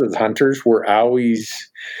just us as hunters. We're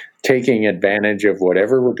always taking advantage of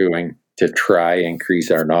whatever we're doing to try and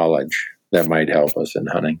increase our knowledge that might help us in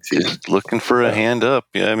hunting season. Just looking for a hand up.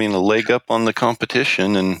 Yeah, I mean, a leg up on the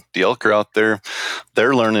competition, and the elk are out there.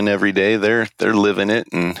 They're learning every day. They're living it,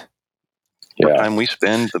 and the more time we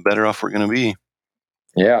spend, the better off we're going to be.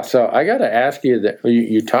 Yeah. So I got to ask you that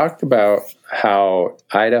you talked about how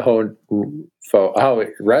how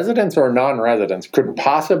residents or non-residents could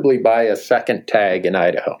possibly buy a second tag in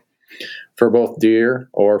Idaho for both deer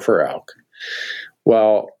or for elk.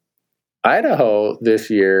 Well, Idaho this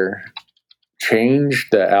year changed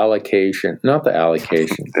the allocation, not the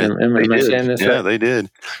allocation. Am I saying this right? Yeah, they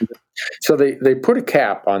did. So they put a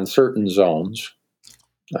cap on certain zones,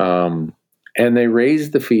 and they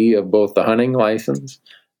raised the fee of both the hunting license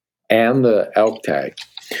and the elk tag.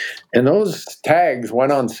 And those tags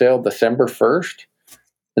went on sale December 1st.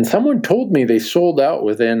 And someone told me they sold out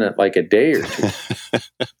within like a day or two.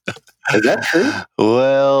 Is that true?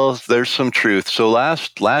 Well, there's some truth. So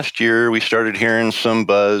last year, we started hearing some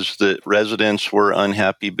buzz that residents were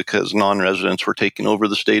unhappy because non-residents were taking over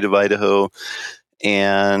the state of Idaho,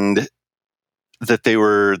 and that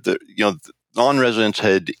non-residents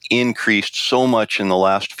had increased so much in the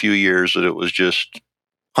last few years that it was just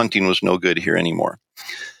hunting was no good here anymore.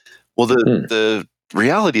 Well, the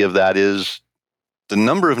reality of that is the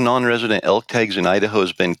number of non-resident elk tags in Idaho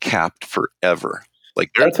has been capped forever.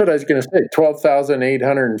 That's what I was going to say.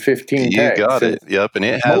 12,815 tags. You got it. Yep, and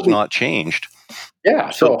it has not changed. Yeah.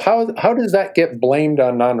 So how does that get blamed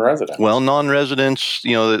on non-residents? Well, non-residents,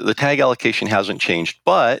 the tag allocation hasn't changed,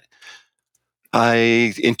 but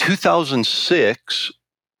in 2006,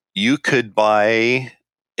 you could buy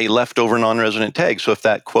a leftover non-resident tag. So if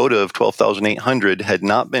that quota of 12,800 had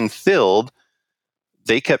not been filled,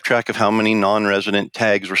 they kept track of how many non-resident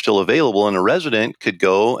tags were still available, and a resident could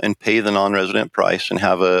go and pay the non-resident price and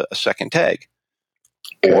have a second tag.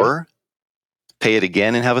 Okay. Or pay it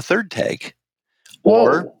again and have a third tag. Whoa.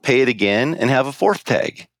 Or pay it again and have a fourth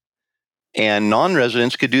tag. And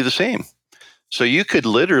non-residents could do the same. So you could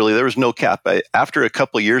literally, there was no cap. After a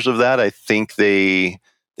couple of years of that, I think they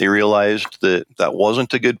They realized that that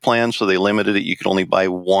wasn't a good plan, so they limited it. You could only buy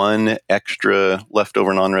one extra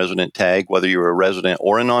leftover non-resident tag, whether you were a resident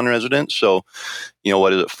or a non-resident. So,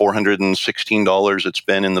 what is it, $416 it's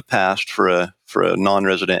been in the past for a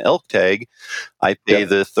non-resident elk tag. I pay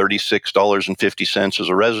the $36.50 as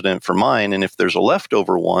a resident for mine, and if there's a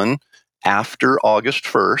leftover one after August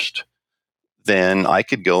 1st, then I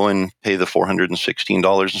could go and pay the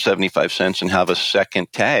 $416.75 and have a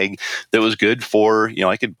second tag that was good for,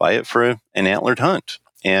 I could buy it for an antlered hunt,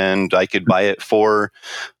 and I could buy it for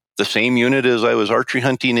the same unit as I was archery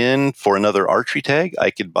hunting in for another archery tag.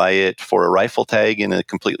 I could buy it for a rifle tag in a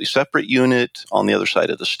completely separate unit on the other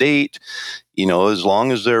side of the state. As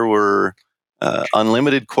long as there were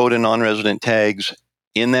unlimited quota non-resident tags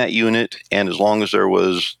in that unit, and as long as there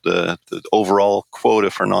was the overall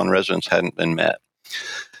quota for non-residents hadn't been met.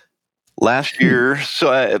 Last year,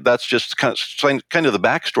 so that's just kind of the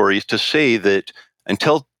backstory to say that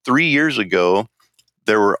until 3 years ago,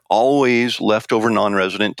 there were always leftover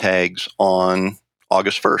non-resident tags on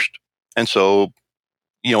August 1st. And so,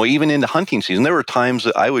 even into hunting season, there were times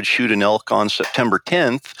that I would shoot an elk on September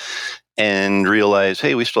 10th and realize,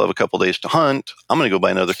 hey, we still have a couple days to hunt. I'm going to go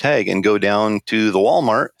buy another tag and go down to the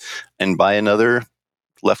Walmart and buy another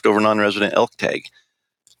leftover non-resident elk tag.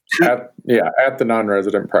 At the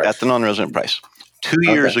non-resident price. At the non-resident price.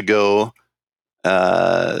 2 years ago,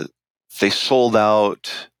 they sold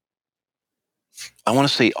out, I want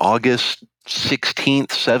to say August 16th,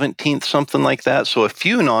 17th, something like that. So a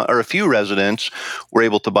few residents were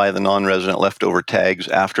able to buy the non-resident leftover tags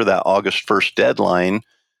after that August 1st deadline.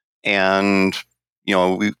 And,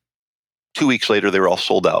 2 weeks later, they were all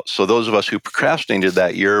sold out. So those of us who procrastinated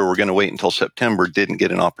that year, were going to wait until September, didn't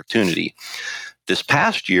get an opportunity. This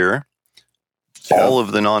past year, all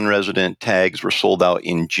of the non-resident tags were sold out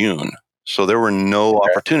in June. So there were no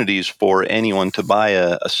opportunities for anyone to buy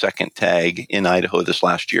a second tag in Idaho this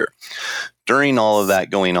last year. During all of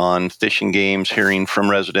that going on, Fish and Game's hearing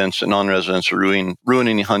from residents and non-residents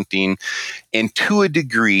ruining hunting. And to a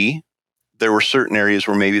degree, there were certain areas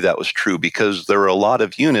where maybe that was true, because there were a lot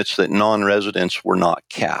of units that non-residents were not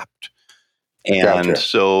capped. And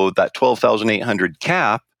so that 12,800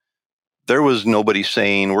 cap, there was nobody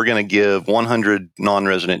saying, we're going to give 100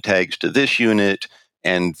 non-resident tags to this unit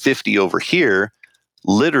and 50 over here.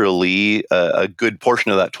 Literally, a good portion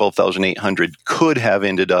of that 12,800 could have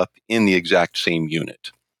ended up in the exact same unit.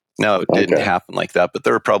 Now, it didn't happen like that, but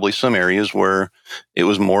there were probably some areas where it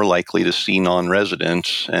was more likely to see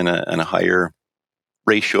non-residents and a higher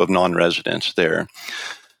ratio of non-residents there.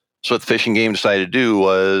 So what the Fish and Game decided to do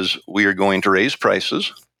was, we are going to raise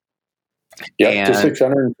prices. Yep, to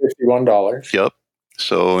 $651. Yep.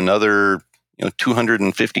 So another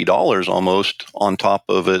 $250 almost on top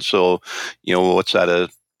of it. So, what's that, a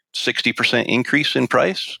 60% increase in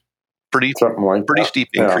price? Pretty steep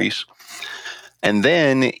increase. And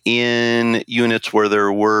then in units where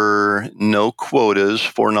there were no quotas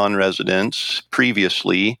for non-residents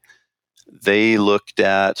previously, they looked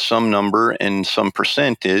at some number and some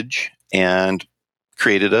percentage and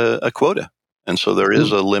created a quota. And so there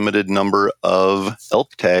is a limited number of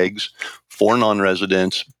elk tags for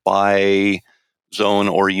non-residents by zone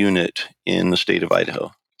or unit in the state of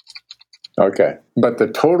Idaho. Okay. But the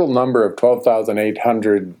total number of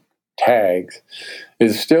 12,800 tags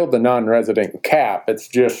is still the non-resident cap. It's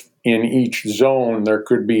just in each zone there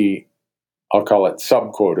could be, I'll call it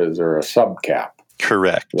sub-quotas or a sub-cap.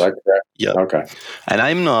 Correct. Is that correct? Yeah. Okay. And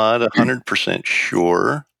I'm not 100%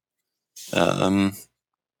 sure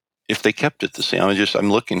if they kept it the same.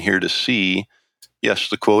 I'm looking here to see. Yes,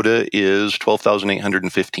 the quota is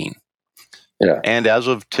 12,815. Yeah. And as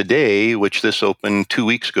of today, which this opened 2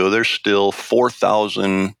 weeks ago, there's still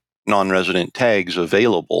 4,000 non-resident tags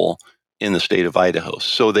available in the state of Idaho.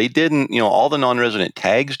 So they didn't, all the non-resident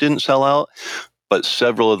tags didn't sell out, but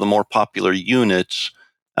several of the more popular units,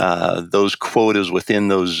 those quotas within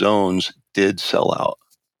those zones did sell out.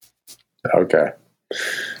 Okay.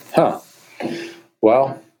 Huh.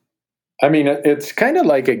 Well, I mean, it's kind of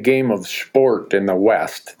like a game of sport in the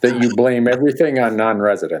West that you blame everything on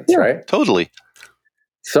non-residents, right? Totally.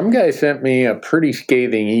 Some guy sent me a pretty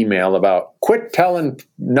scathing email about quit telling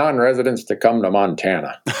non-residents to come to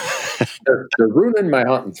Montana. They're ruining my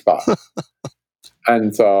hunting spot.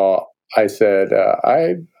 And so I said,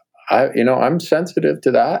 I'm sensitive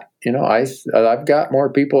to that. I've got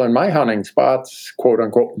more people in my hunting spots, quote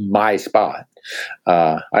unquote, my spot.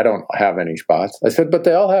 I don't have any spots. I said, but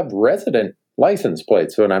they all have resident license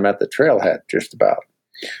plates when I'm at the trailhead, just about.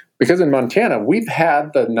 Because in Montana, we've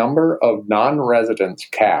had the number of non-residents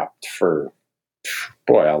capped for,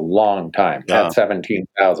 a long time, at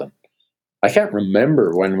 17,000. I can't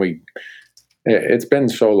remember when it's been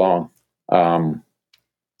so long.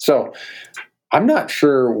 So I'm not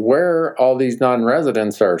sure where all these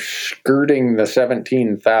non-residents are skirting the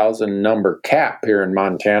 17,000 number cap here in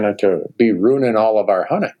Montana to be ruining all of our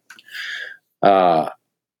hunting.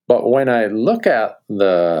 But when I look at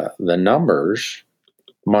the numbers,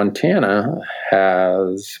 Montana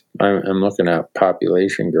has, I'm looking at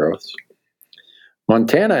population growth.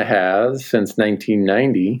 Montana has, since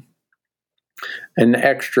 1990, an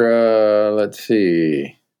extra,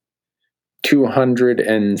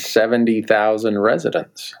 270,000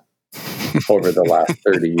 residents over the last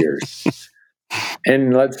 30 years.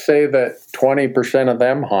 And let's say that 20% of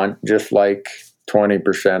them hunt just like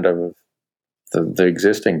 20% of the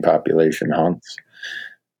existing population hunts.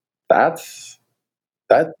 That's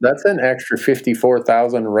an extra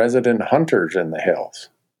 54,000 resident hunters in the hills.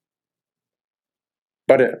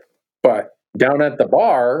 But down at the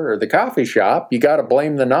bar or the coffee shop, you got to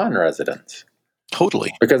blame the non-residents.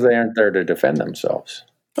 Totally. Because they aren't there to defend themselves.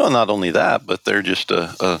 Well, not only that, but they're just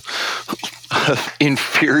a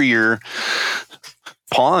inferior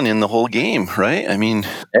pawn in the whole game, right? I mean,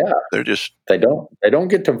 yeah, they're just they don't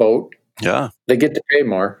get to vote. Yeah, they get to pay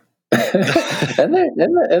more,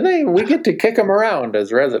 and we get to kick them around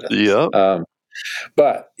as residents. Yeah.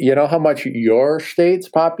 But you know how much your state's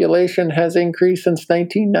population has increased since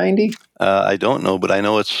 1990? I don't know, but I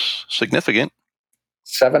know it's significant.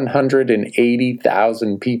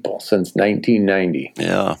 780,000 people since 1990.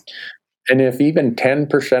 Yeah. And if even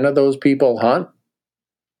 10% of those people hunt,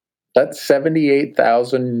 that's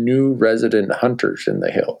 78,000 new resident hunters in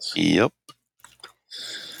the hills. Yep.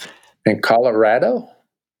 In Colorado,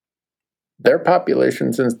 their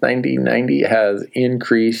population since 1990 has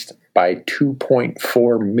increased by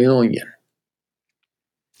 2.4 million.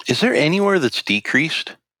 Is there anywhere that's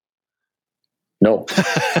decreased? No.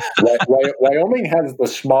 Wyoming has the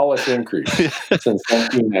smallest increase since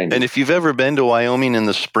 1990. And if you've ever been to Wyoming in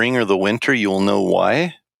the spring or the winter, you'll know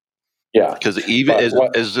why. Yeah. Because even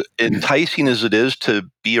as enticing as it is to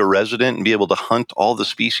be a resident and be able to hunt all the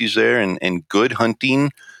species there and good hunting,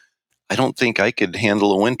 I don't think I could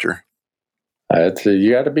handle a winter.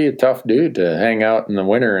 You got to be a tough dude to hang out in the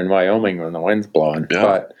winter in Wyoming when the wind's blowing. Yeah.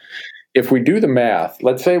 But if we do the math,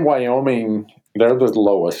 let's say Wyoming, they're the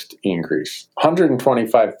lowest increase.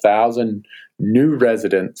 125,000 new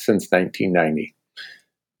residents since 1990.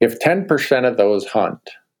 If 10% of those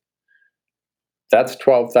hunt, that's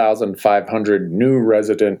 12,500 new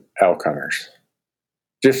resident elk hunters.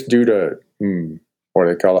 Just due to, what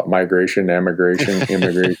do they call it, migration, emigration,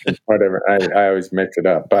 immigration, whatever. I always mix it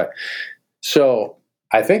up. But so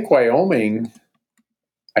I think Wyoming,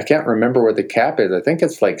 I can't remember what the cap is. I think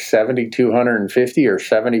it's like 7,250 or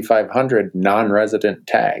 7,500 non-resident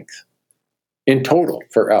tags in total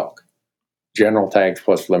for elk. General tags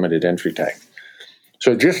plus limited entry tags.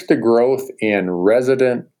 So just the growth in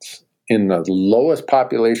residents in the lowest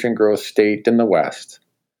population growth state in the West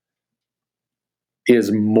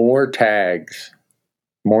is more tags,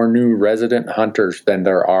 more new resident hunters than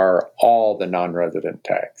there are all the non-resident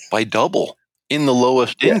tags. By double in the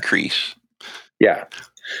lowest increase. Yeah.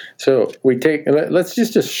 So let's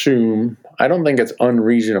just assume, I don't think it's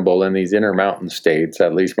unreasonable in these intermountain states,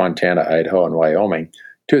 at least Montana, Idaho, and Wyoming,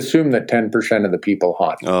 to assume that 10% of the people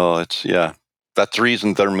hunt. Oh, that's the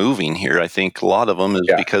reason they're moving here. I think a lot of them is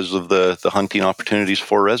because of the hunting opportunities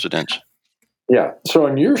for residents. Yeah. So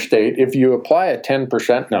in your state, if you apply a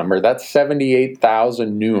 10% number, that's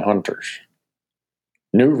 78,000 new hunters,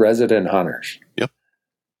 new resident hunters. Yep.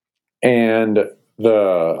 And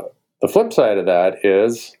the flip side of that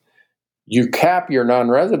is you cap your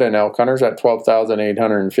non-resident elk hunters at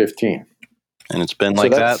 12,815. And it's been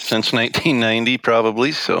like that since 1990,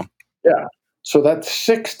 probably. So yeah. So that's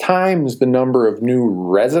 6 times the number of new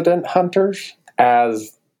resident hunters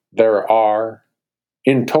as there are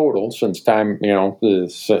in total since time,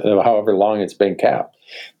 however long it's been capped.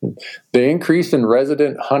 The increase in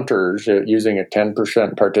resident hunters using a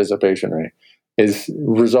 10% participation rate is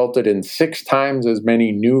resulted in 6 times as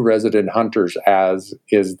many new resident hunters as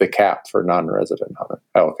is the cap for non-resident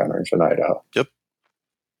elk hunters in Idaho. Yep.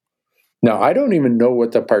 Now, I don't even know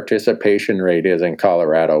what the participation rate is in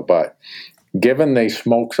Colorado, but given they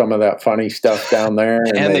smoke some of that funny stuff down there,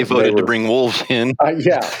 and they voted to bring wolves in.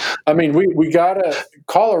 Yeah. I mean, we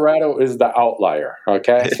Colorado is the outlier.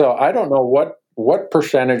 Okay. So I don't know what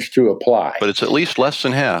percentage to apply, but it's at least less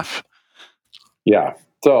than half. Yeah.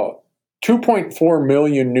 So 2.4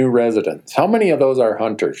 million new residents. How many of those are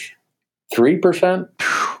hunters? 3%?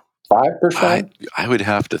 5%? I would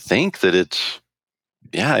have to think that it's,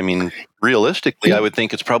 realistically, I would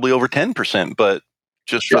think it's probably over 10%, but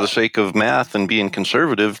just for the sake of math and being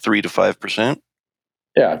conservative, 3 to 5%.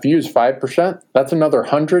 Yeah, if you use 5%, that's another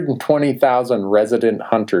 120,000 resident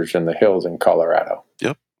hunters in the hills in Colorado.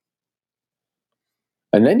 Yep.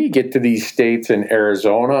 And then you get to these states in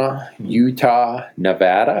Arizona, Utah,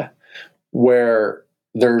 Nevada, where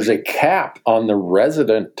there's a cap on the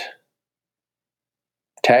resident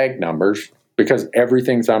tag numbers because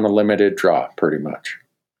everything's on a limited draw, pretty much.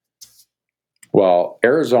 Well,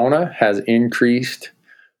 Arizona has increased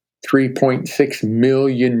 3.6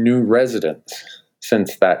 million new residents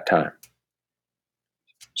since that time.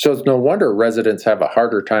 So it's no wonder residents have a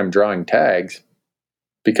harder time drawing tags,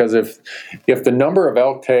 because if the number of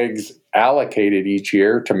elk tags allocated each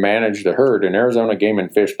year to manage the herd, and Arizona Game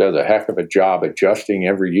and Fish does a heck of a job adjusting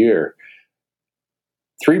every year,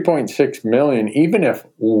 3.6 million, even if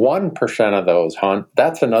 1% of those hunt,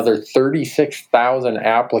 that's another 36,000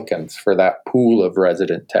 applicants for that pool of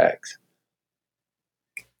resident tags.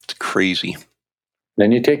 It's crazy.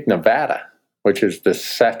 Then you take Nevada, which is the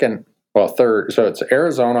third. So it's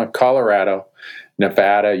Arizona, Colorado,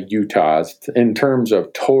 Nevada, Utah, in terms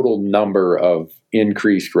of total number of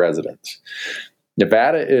increased residents.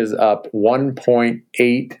 Nevada is up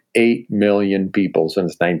 1.88 million people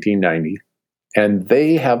since 1990. And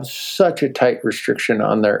they have such a tight restriction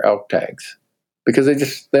on their elk tags because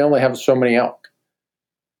they only have so many elk.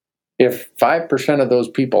 If 5% of those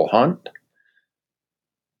people hunt,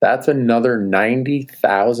 that's another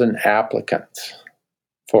 90,000 applicants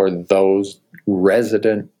for those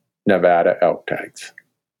resident Nevada elk tags.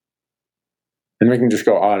 And we can just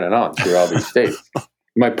go on and on through all these states.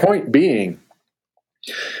 My point being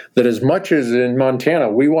that as much as in Montana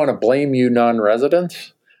we want to blame you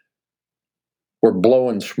non-residents, we're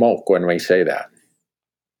blowing smoke when we say that.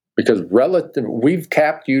 Because we've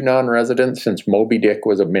capped you non-residents since Moby Dick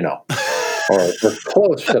was a minnow. Or we're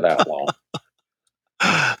close to that long.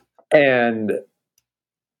 And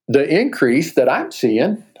the increase that I'm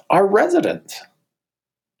seeing are residents.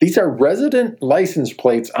 These are resident license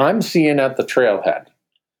plates I'm seeing at the trailhead.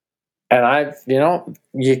 And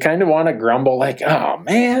you kind of want to grumble like, oh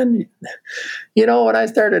man, when I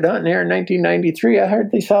started hunting here in 1993, I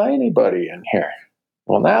hardly saw anybody in here.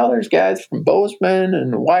 Well, now there's guys from Bozeman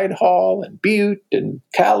and Whitehall and Butte and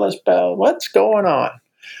Kalispell. What's going on?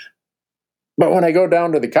 But when I go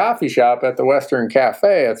down to the coffee shop at the Western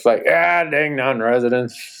Cafe, it's like, dang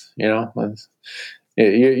non-residents.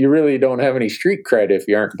 You really don't have any street cred if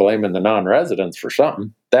you aren't blaming the non-residents for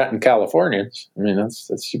something. That and Californians. I mean,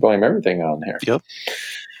 that's you blame everything on here. Yep.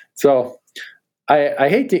 So I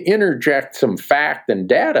hate to interject some fact and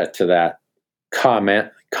data to that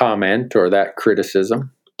comment or that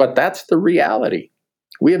criticism, but that's the reality.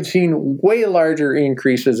 We have seen way larger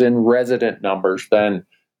increases in resident numbers than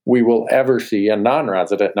we will ever see in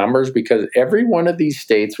non-resident numbers, because every one of these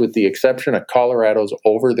states, with the exception of Colorado's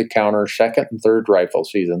over-the-counter second and third rifle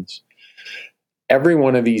seasons, every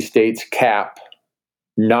one of these states cap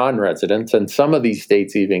non-residents, and some of these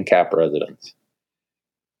states even cap residents.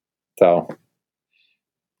 So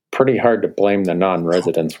pretty hard to blame the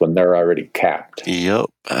non-residents when they're already capped. Yep,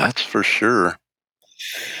 that's for sure.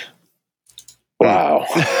 Wow.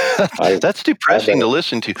 That's depressing to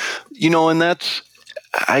listen to. And that's,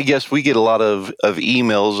 I guess we get a lot of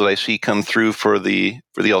emails that I see come through for the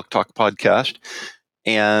Elk Talk podcast,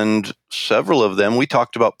 and several of them we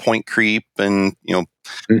talked about point creep and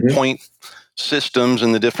point systems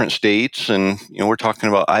in the different states, and we're talking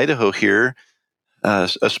about Idaho here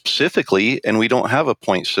specifically, and we don't have a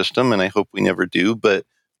point system, and I hope we never do. But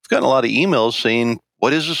I've gotten a lot of emails saying,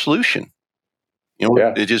 "What is the solution?"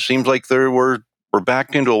 It just seems like we're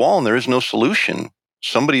backed into a wall, and there is no solution.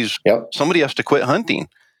 Somebody has to quit hunting.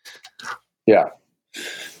 Yeah.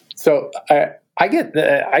 So I get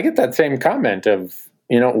that same comment of,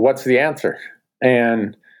 what's the answer?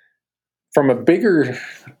 And from a bigger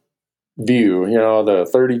view, the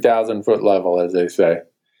 30,000 foot level, as they say,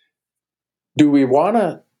 do we want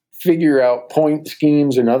to figure out point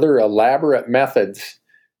schemes and other elaborate methods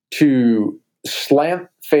to slant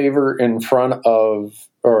favor in front of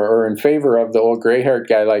or in favor of the old gray-haired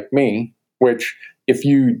guy like me, which if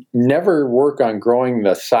you never work on growing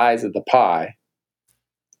the size of the pie,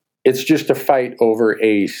 it's just a fight over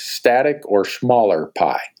a static or smaller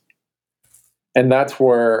pie. And that's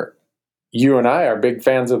where you and I are big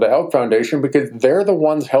fans of the Elk Foundation, because they're the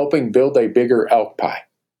ones helping build a bigger elk pie.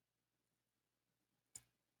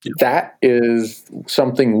 Yeah. That is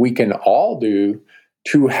something we can all do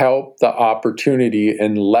to help the opportunity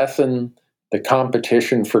and lessen the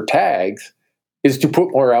competition for tags, is to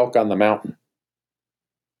put more elk on the mountain.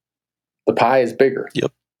 The pie is bigger.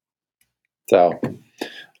 Yep. So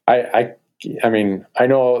I I mean, I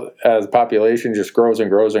know as population just grows and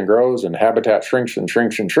grows and grows and habitat shrinks and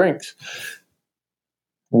shrinks and shrinks,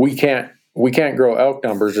 we can't grow elk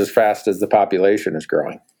numbers as fast as the population is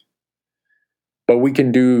growing. But we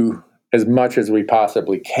can do as much as we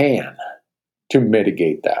possibly can to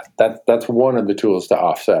mitigate that. That's one of the tools to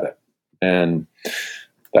offset it. And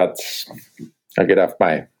I get off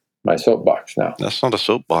my soapbox now. That's not a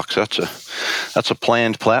soapbox. That's a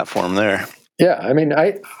planned platform there. Yeah, I mean,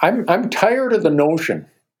 I'm tired of the notion.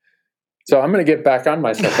 So I'm going to get back on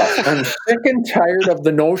my soapbox. I'm sick and tired of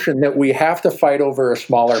the notion that we have to fight over a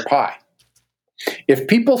smaller pie. If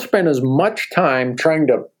people spend as much time trying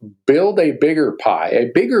to build a bigger pie,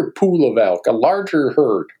 a bigger pool of elk, a larger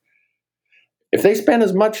herd, if they spend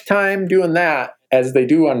as much time doing that as they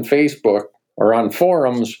do on Facebook or on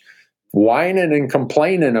forums, whining and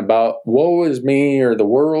complaining about woe is me or the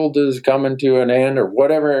world is coming to an end or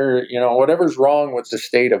whatever, whatever's wrong with the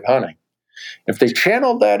state of hunting. If they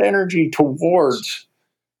channel that energy towards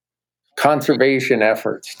conservation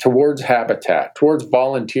efforts, towards habitat, towards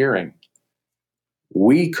volunteering,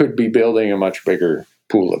 we could be building a much bigger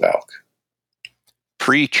pool of elk.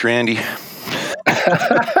 Preach, Randy.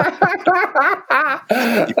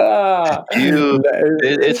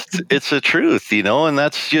 It's a truth, and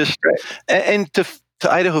that's just right. And to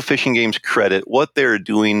Idaho Fish and Game's credit, what they're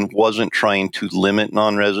doing wasn't trying to limit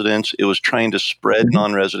non-residents; it was trying to spread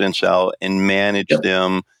non-residents out and manage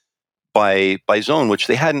them by zone, which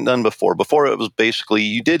they hadn't done before. Before it was basically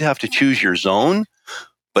you did have to choose your zone,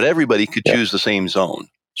 but everybody could choose the same zone.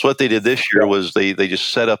 So what they did this year was they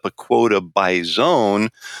just set up a quota by zone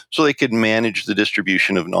so they could manage the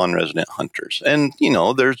distribution of non-resident hunters. And,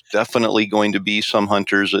 there's definitely going to be some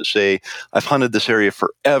hunters that say, I've hunted this area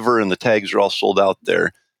forever and the tags are all sold out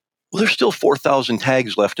there. Well, there's still 4,000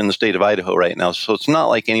 tags left in the state of Idaho right now. So it's not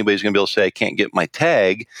like anybody's going to be able to say, I can't get my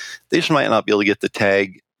tag. They just might not be able to get the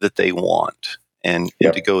tag that they want and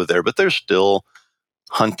to go there. But there's still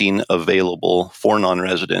hunting available for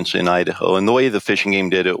non-residents in Idaho. And the way the Fish and Game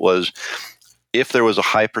did it was if there was a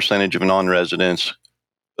high percentage of non-residents,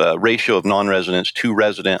 ratio of non-residents to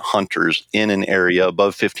resident hunters in an area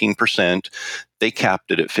above 15%, they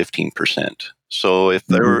capped it at 15%. So if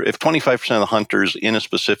 25% of the hunters in a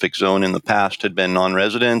specific zone in the past had been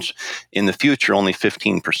non-residents, in the future only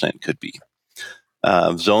 15% could be.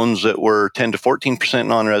 Zones that were 10 to 14%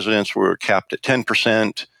 non-residents were capped at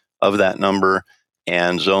 10% of that number.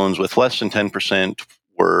 And zones with less than 10%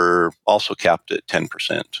 were also capped at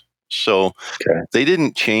 10%. So they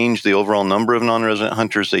didn't change the overall number of non-resident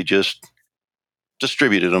hunters. They just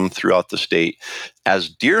distributed them throughout the state. As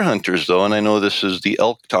deer hunters, though, and I know this is the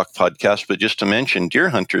Elk Talk podcast, but just to mention deer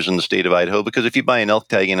hunters in the state of Idaho, because if you buy an elk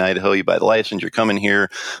tag in Idaho, you buy the license, you're coming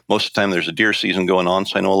here. Most of the time there's a deer season going on.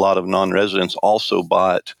 So I know a lot of non-residents also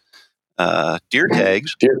bought deer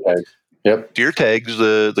tags. Yep. Deer tags,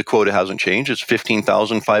 the quota hasn't changed. It's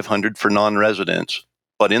 15,500 for non-residents.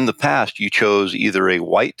 But in the past, you chose either a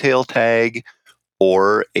whitetail tag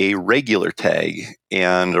or a regular tag.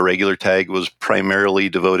 And a regular tag was primarily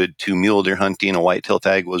devoted to mule deer hunting. A whitetail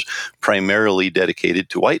tag was primarily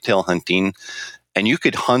dedicated to whitetail hunting. And you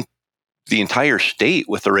could hunt the entire state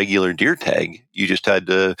with a regular deer tag. You just had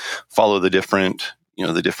to follow the different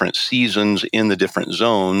seasons in the different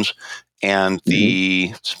zones. And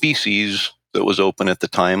the species that was open at the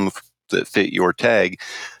time that fit your tag,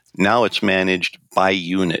 now it's managed by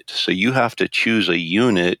unit. So you have to choose a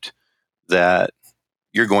unit that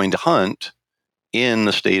you're going to hunt in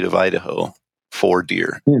the state of Idaho for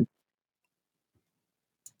deer.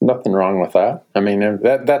 Nothing wrong with that. I mean,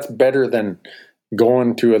 that's better than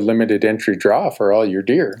going to a limited entry draw for all your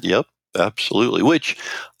deer. Yep, absolutely. Which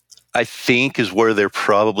I think is where they're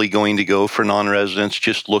probably going to go for non-residents,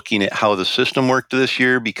 just looking at how the system worked this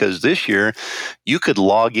year, because this year you could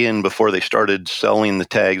log in before they started selling the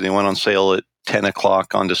tags. They went on sale at 10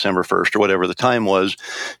 o'clock on December 1st or whatever the time was.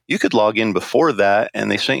 You could log in before that and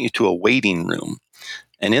they sent you to a waiting room.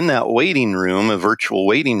 And in that waiting room, a virtual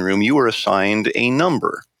waiting room, you were assigned a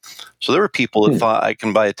number. So there were people that thought I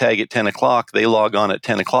can buy a tag at 10 o'clock. They log on at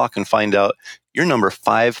 10 o'clock and find out you're number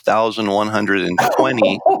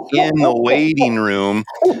 5,120 in the waiting room.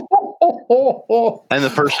 And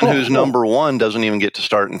the person who's number one doesn't even get to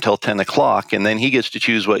start until 10 o'clock. And then he gets to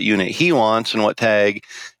choose what unit he wants and what tag.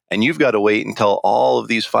 And you've got to wait until all of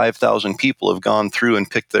these 5,000 people have gone through and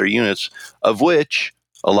picked their units, of which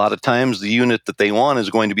a lot of times the unit that they want is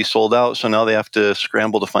going to be sold out. So now they have to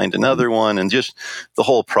scramble to find another one. And just the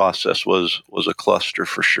whole process was a cluster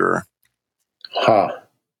for sure.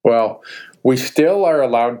 Well, we still are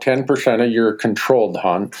allowed 10% of your controlled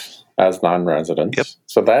hunts as non-residents. Yep.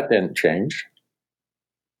 So that didn't change.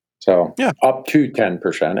 So up to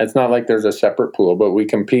 10%. It's not like there's a separate pool, but we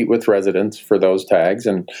compete with residents for those tags.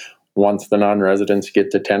 And once the non-residents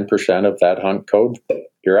get to 10% of that hunt code,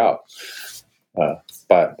 you're out.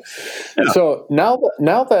 So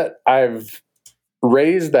now that I've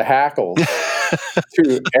raised the hackles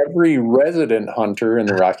to every resident hunter in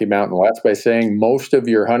the Rocky Mountain West by saying most of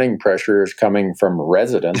your hunting pressure is coming from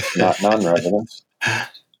residents, not non-residents,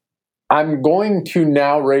 I'm going to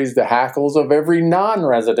now raise the hackles of every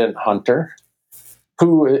non-resident hunter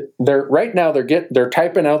who they're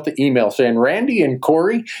typing out the email saying, Randy and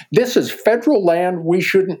Corey, this is federal land. We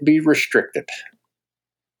shouldn't be restricted.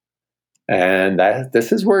 And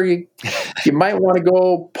this is where you might want to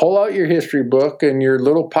go pull out your history book and your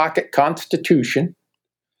little pocket constitution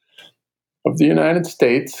of the United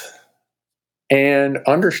States and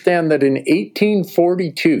understand that in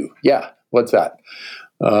 1842, what's that?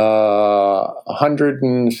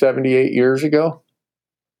 178 years ago,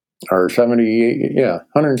 or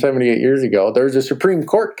 178 years ago, there's a Supreme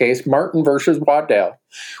Court case, Martin versus Waddell,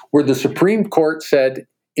 where the Supreme Court said,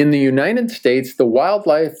 in the United States, the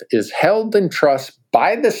wildlife is held in trust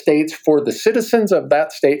by the states for the citizens of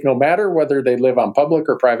that state, no matter whether they live on public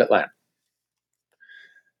or private land.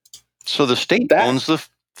 So the state owns the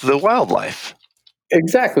wildlife.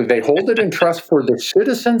 Exactly. They hold it in trust for the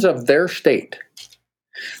citizens of their state.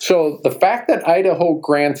 So the fact that Idaho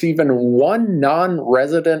grants even one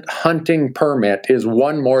non-resident hunting permit is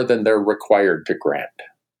one more than they're required to grant.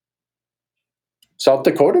 South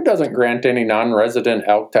Dakota doesn't grant any non-resident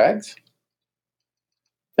elk tags.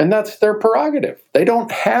 And that's their prerogative. They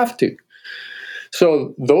don't have to.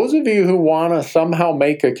 So those of you who want to somehow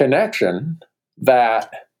make a connection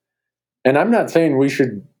that, and I'm not saying we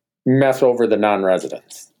should mess over the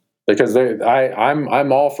non-residents, because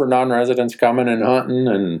I'm all for non-residents coming and hunting,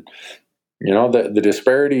 and the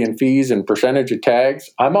disparity in fees and percentage of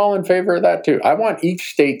tags, I'm all in favor of that too. I want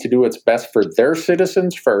each state to do what's best for their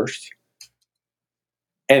citizens first,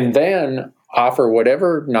 and then offer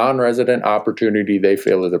whatever non-resident opportunity they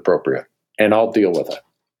feel is appropriate, and I'll deal with it.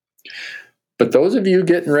 But those of you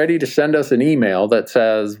getting ready to send us an email that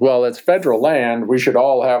says, well, it's federal land, we should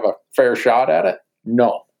all have a fair shot at it,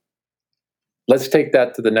 no. Let's take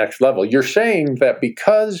that to the next level. You're saying that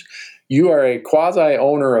because you are a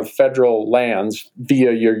quasi-owner of federal lands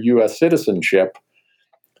via your U.S. citizenship,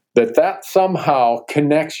 that somehow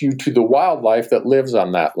connects you to the wildlife that lives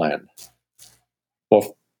on that land.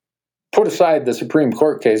 Well, put aside the Supreme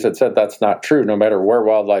Court case that said that's not true. No matter where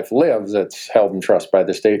wildlife lives, it's held in trust by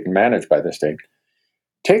the state and managed by the state.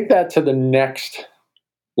 Take that to the next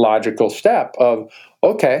logical step of,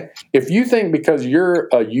 okay, if you think because you're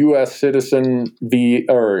a U.S. citizen,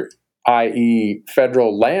 i.e.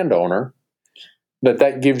 federal landowner,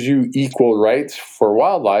 that gives you equal rights for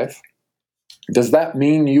wildlife, does that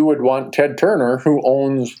mean you would want Ted Turner, who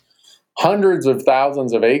owns hundreds of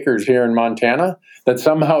thousands of acres here in Montana, that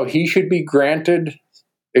somehow he should be granted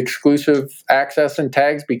exclusive access and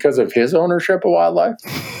tags because of his ownership of wildlife?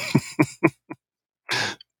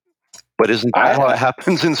 But isn't that how it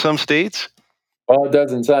happens in some states? Well, it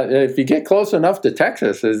doesn't. If you get close enough to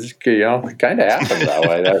Texas, it kind of happens that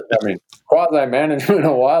way. Quasi-management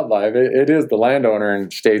of wildlife, it is the landowner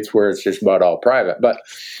in states where it's just about all private. But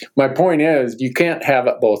my point is, you can't have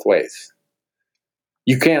it both ways.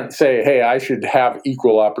 You can't say, hey, I should have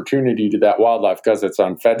equal opportunity to that wildlife because it's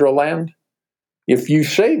on federal land. If you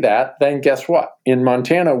say that, then guess what? In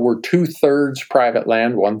Montana, we're 2/3 private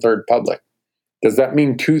land, 1/3 public. Does that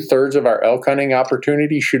mean 2/3 of our elk hunting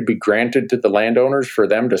opportunity should be granted to the landowners for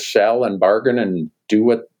them to sell and bargain and do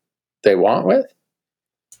what they want with?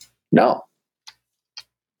 No.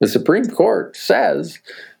 The Supreme Court says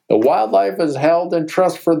the wildlife is held in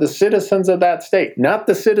trust for the citizens of that state, not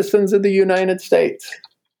the citizens of the United States,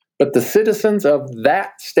 but the citizens of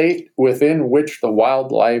that state within which the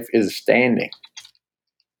wildlife is standing.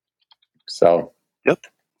 So, yep,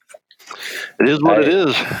 it is what it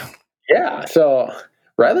is. Yeah, so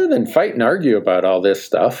rather than fight and argue about all this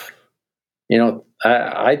stuff,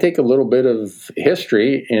 I take a little bit of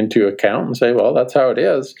history into account and say, well, that's how it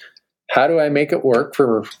is. How do I make it work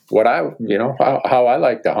for what how I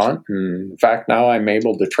like to hunt? And in fact, now I'm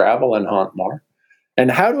able to travel and hunt more.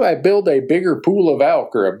 And how do I build a bigger pool of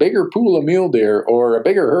elk or a bigger pool of mule deer or a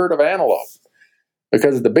bigger herd of antelope?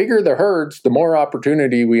 Because the bigger the herds, the more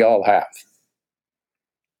opportunity we all have.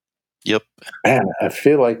 Yep. Man, I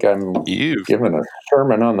feel like I'm giving a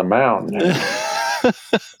sermon on the mountain.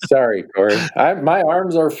 Sorry, Corey. My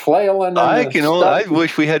arms are flailing. I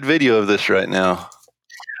wish we had video of this right now.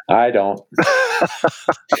 I don't.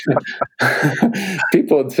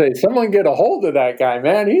 People would say, someone get a hold of that guy,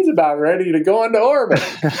 man. He's about ready to go into orbit.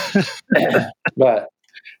 But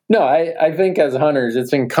no, I think as hunters,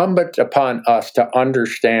 it's incumbent upon us to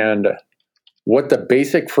understand what the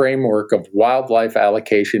basic framework of wildlife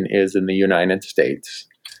allocation is in the United States.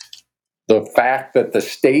 The fact that the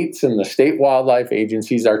states and the state wildlife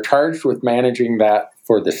agencies are charged with managing that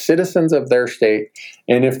for the citizens of their state.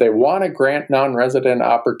 And if they want to grant non-resident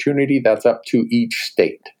opportunity, that's up to each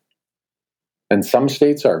state. And some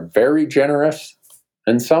states are very generous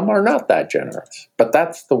and some are not that generous. But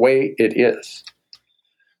that's the way it is.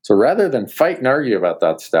 So rather than fight and argue about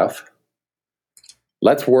that stuff,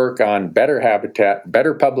 let's work on better habitat,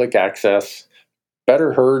 better public access,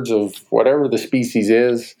 better herds of whatever the species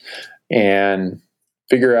is, and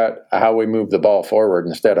figure out how we move the ball forward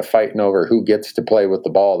instead of fighting over who gets to play with the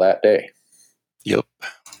ball that day. Yep.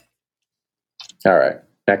 All right.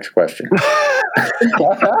 Next question.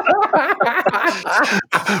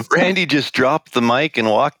 Randy just dropped the mic and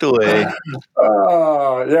walked away.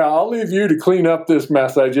 Yeah, I'll leave you to clean up this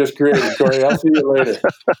mess I just created, Corey. I'll see you later.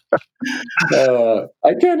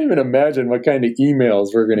 I can't even imagine what kind of emails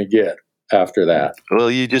we're going to get after that. Well,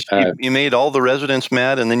 you made all the residents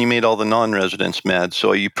mad, and then you made all the non-residents mad.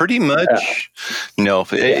 So you pretty much,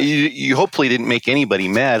 you hopefully didn't make anybody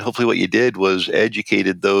mad. Hopefully what you did was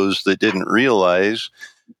educated those that didn't realize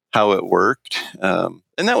how it worked.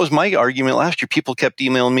 And that was my argument last year. People kept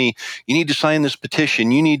emailing me, you need to sign this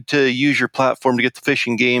petition. You need to use your platform to get the Fish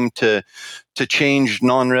and Game to change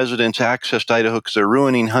non-residents' access to Idaho because they're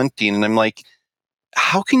ruining hunting. And I'm like,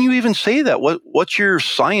 how can you even say that? What's your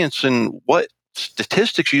science and what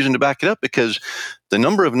statistics you're using to back it up? Because the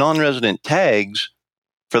number of non-resident tags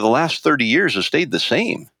for the last 30 years has stayed the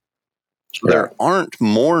same. So there aren't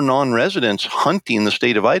more non-residents hunting the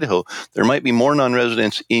state of Idaho. There might be more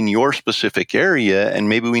non-residents in your specific area, and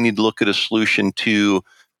maybe we need to look at a solution to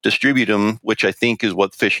distribute them, which I think is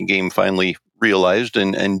what Fish and Game finally realized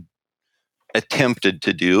and attempted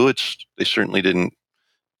to do. They certainly didn't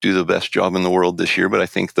do the best job in the world this year, but I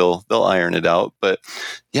think they'll iron it out. But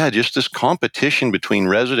yeah, just this competition between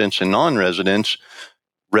residents and non-residents.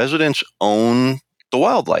 Residents own the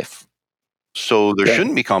wildlife. So there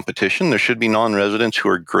shouldn't be competition. There should be non-residents who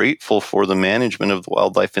are grateful for the management of the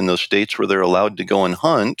wildlife in those states where they're allowed to go and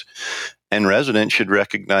hunt. And residents should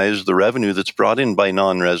recognize the revenue that's brought in by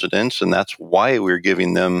non-residents. And that's why we're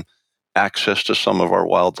giving them access to some of our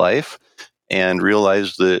wildlife, and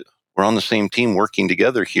realize that we're on the same team working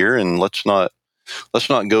together here. And let's not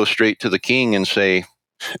go straight to the king and say,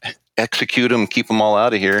 execute them, keep them all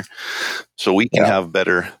out of here so we can have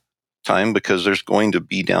better time, because there's going to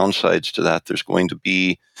be downsides to that. There's going to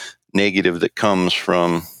be negative that comes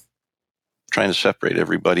from trying to separate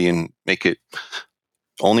everybody and make it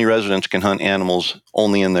only residents can hunt animals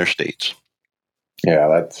only in their states.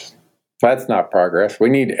 Yeah, that's not progress. We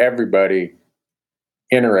need everybody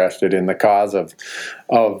interested in the cause of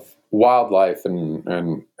wildlife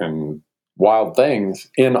and wild things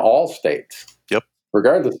in all states. Yep.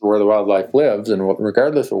 Regardless of where the wildlife lives and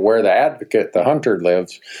regardless of where the advocate, the hunter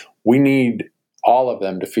lives, we need all of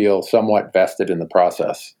them to feel somewhat vested in the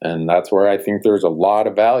process. And that's where I think there's a lot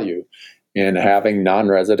of value in having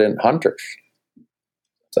non-resident hunters.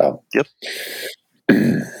 So, yep.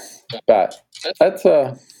 But that's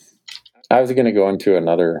I was going to go into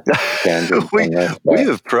another tangent. we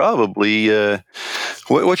have probably.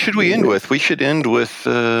 What should we end with? We should end with.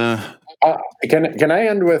 Can I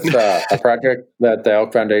end with a project that the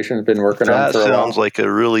Elk Foundation has been working on for a while? That sounds like a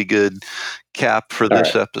really good cap for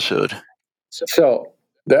this episode. So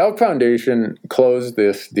the Elk Foundation closed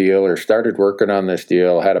this deal or started working on this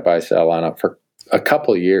deal, had a buy-sell on it for a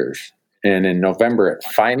couple of years. And in November, it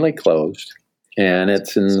finally closed. And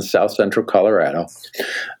it's in south central Colorado.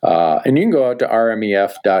 And you can go out to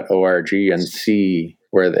rmef.org and see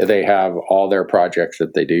where they have all their projects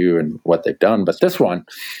that they do and what they've done. But this one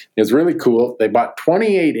is really cool. They bought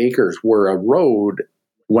 28 acres where a road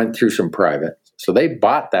went through some private. So they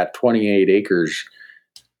bought that 28 acres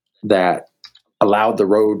that allowed the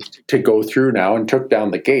road to go through now and took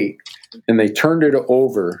down the gate. And they turned it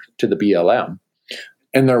over to the BLM.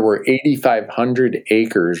 And there were 8,500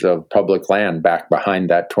 acres of public land back behind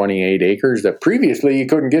that 28 acres that previously you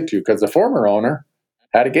couldn't get to because the former owner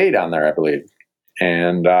had a gate on there, I believe.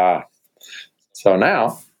 And so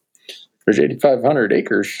now there's 8,500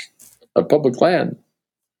 acres of public land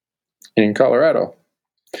in Colorado.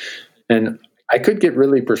 And I could get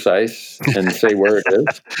really precise and say where it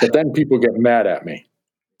is, but then people get mad at me.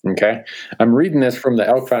 Okay? I'm reading this from the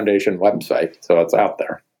Elk Foundation website, so it's out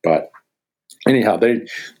there. But anyhow, they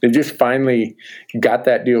just finally got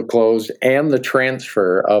that deal closed and the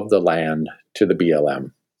transfer of the land to the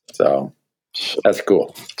BLM. So that's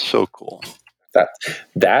cool. So cool.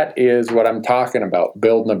 That is what I'm talking about,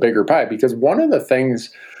 building a bigger pie. Because one of the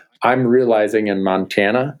things I'm realizing in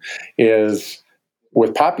Montana is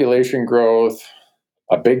with population growth,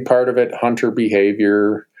 a big part of it hunter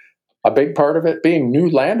behavior, a big part of it being new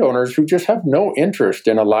landowners who just have no interest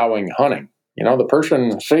in allowing hunting. You know, the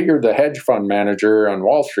person, say you're the hedge fund manager on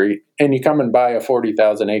Wall Street and you come and buy a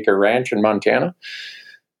 40,000 acre ranch in Montana,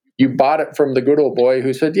 you bought it from the good old boy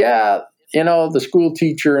who said, yeah, you know, the school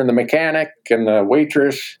teacher and the mechanic and the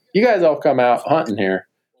waitress, you guys all come out hunting here.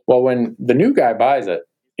 Well, when the new guy buys it,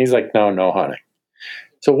 he's like, no hunting.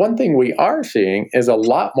 So one thing we are seeing is a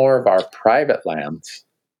lot more of our private lands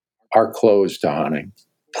are closed to hunting,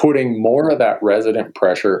 putting more of that resident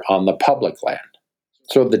pressure on the public land.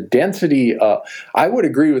 So the density, I would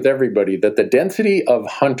agree with everybody that the density of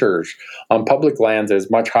hunters on public lands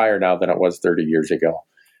is much higher now than it was 30 years ago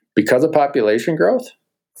because of population growth,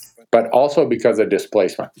 but also because of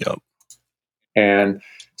displacement. Yep. And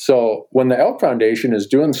so when the Elk Foundation is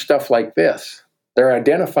doing stuff like this, they're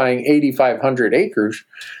identifying 8,500 acres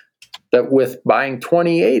that with buying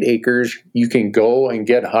 28 acres, you can go and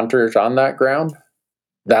get hunters on that ground.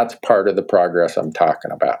 That's part of the progress I'm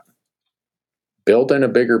talking about. Building a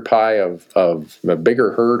bigger pie of a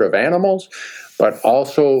bigger herd of animals, but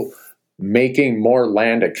also making more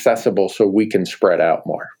land accessible so we can spread out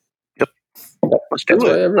more. Yep. Let's do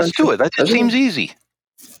it. Let's do it. That just seems easy.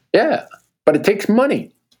 Yeah, but it takes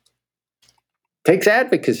money. It takes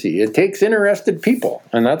advocacy. It takes interested people.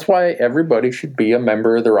 And that's why everybody should be a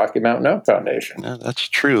member of the Rocky Mountain Elk Foundation. Yeah, that's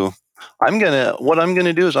true. What I'm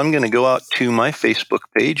gonna do is I'm gonna go out to my Facebook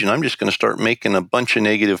page and I'm just gonna start making a bunch of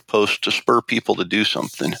negative posts to spur people to do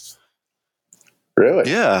something. Really?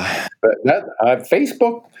 Yeah. But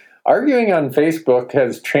Facebook, arguing on Facebook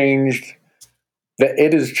has changed.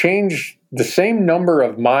 It has changed the same number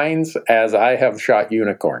of minds as I have shot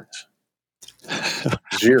unicorns.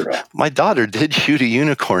 0. My daughter did shoot a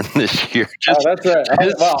unicorn this year. That's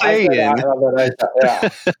right.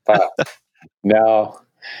 No.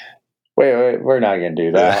 Wait, we're not going to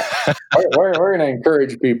do that. we're going to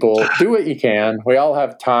encourage people, do what you can. We all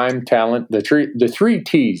have time, talent, the 3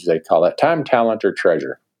 T's, they call it, time, talent, or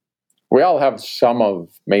treasure. We all have some of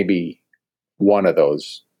maybe one of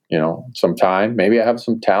those, you know, some time. Maybe I have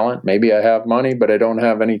some talent. Maybe I have money, but I don't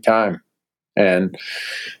have any time. And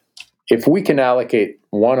if we can allocate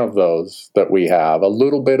one of those that we have, a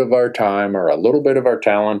little bit of our time or a little bit of our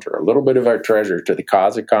talent or a little bit of our treasure to the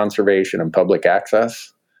cause of conservation and public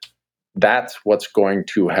access, that's what's going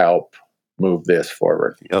to help move this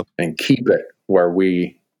forward. Yep. And keep it where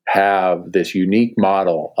we have this unique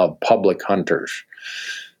model of public hunters.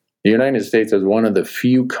 The United States is one of the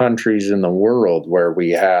few countries in the world where we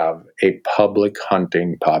have a public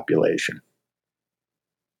hunting population.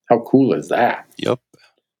 How cool is that? Yep.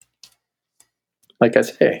 Like I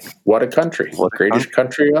say, what a country. Greatest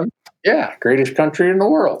country in the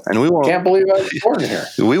world. And we won't, can't believe I was born here.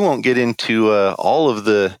 We won't get into all of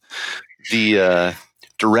the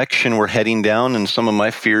direction we're heading down and some of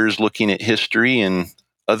my fears looking at history and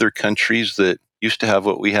other countries that used to have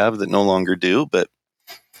what we have that no longer do. But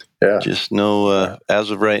just know,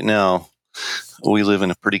 as of right now, we live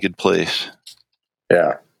in a pretty good place.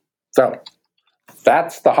 Yeah. So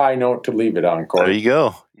that's the high note to leave it on, Corey. There you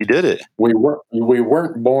go. You did it. We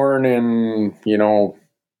weren't born in, you know,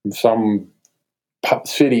 some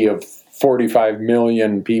city of 45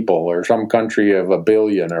 million people or some country of 1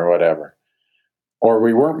 billion or whatever. Or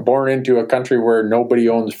we weren't born into a country where nobody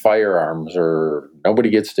owns firearms or nobody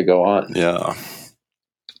gets to go hunting. Yeah.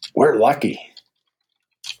 We're lucky.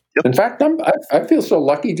 Yep. In fact, I feel so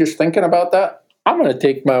lucky just thinking about that. I'm going to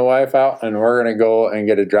take my wife out and we're going to go and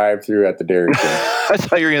get a drive-through at the Dairy Queen. I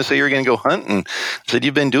thought you were going to say you were going to go hunting. I said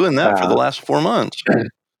you've been doing that for the last 4 months.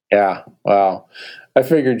 Yeah. Well, I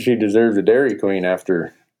figured she deserves a Dairy Queen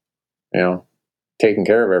after, you know, taking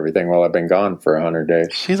care of everything while I've been gone for 100 days.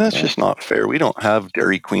 See, that's just not fair. We don't have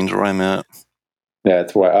Dairy Queens where I'm at. Yeah,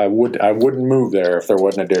 that's why I wouldn't move there if there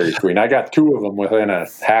wasn't a Dairy Queen. I got 2 of them within a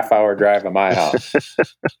half-hour drive of my house.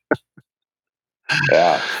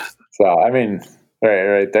 Yeah. So, I mean,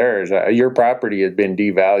 right there is your property has been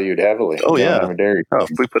devalued heavily. Oh, yeah. If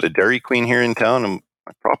we put a Dairy Queen here in town,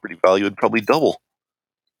 my property value would probably double.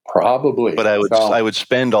 Probably. But I would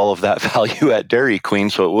spend all of that value at Dairy Queen,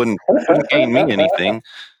 so it wouldn't gain me anything.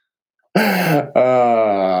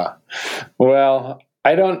 Well,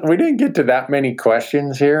 we didn't get to that many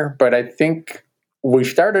questions here, but I think we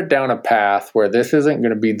started down a path where this isn't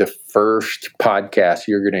going to be the first podcast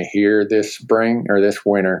you're going to hear this spring or this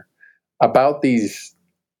winter about these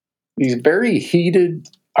very heated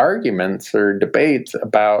arguments or debates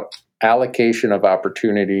about allocation of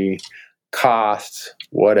opportunity, costs,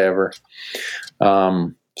 whatever.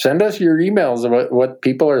 Send us your emails about what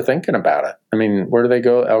people are thinking about it. I mean, where do they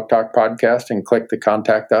go? Elk Talk Podcast and click the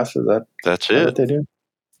contact us. That's what they do?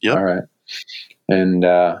 Yep. All right. And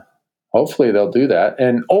hopefully they'll do that.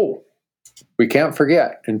 And we can't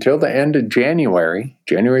forget, until the end of January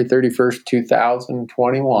 31st,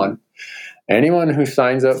 2021, anyone who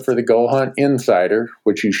signs up for the Go Hunt Insider,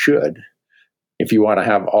 which you should, if you want to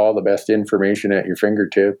have all the best information at your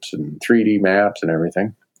fingertips and 3D maps and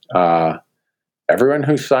everything, everyone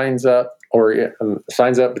who signs up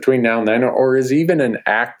between now and then, or is even an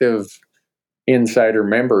active Insider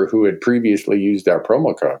member who had previously used our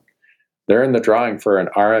promo code, they're in the drawing for an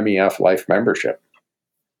RMEF Life membership.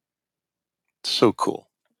 So cool.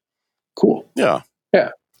 Cool. Yeah. Yeah.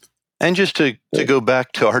 And just to go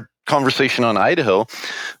back to our conversation on Idaho,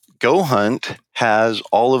 Go Hunt has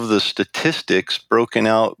all of the statistics broken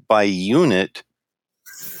out by unit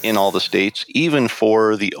in all the states, even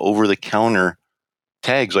for the over-the-counter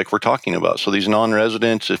tags like we're talking about. So these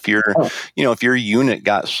non-residents, if your unit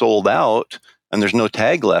got sold out and there's no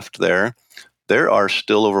tag left there are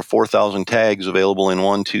still over 4,000 tags available in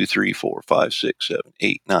 1, 2, 3, 4, 5, 6, 7,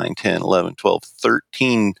 8, 9, 10, 11, 12,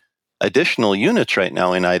 13 additional units right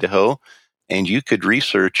now in Idaho. And you could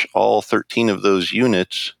research all 13 of those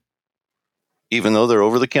units, even though they're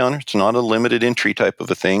over the counter. It's not a limited entry type of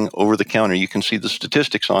a thing. Over the counter, you can see the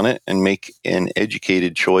statistics on it and make an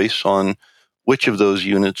educated choice on which of those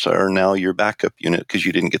units are now your backup unit because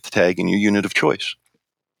you didn't get the tag in your unit of choice.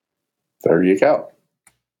 There you go.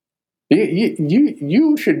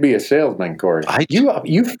 You should be a salesman, Corey.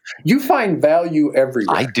 You find value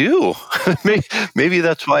everywhere. I do. Maybe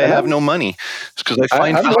that's why I have no money. It's because I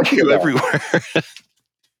find value everywhere.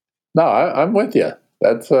 No, I'm with you.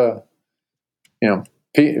 That's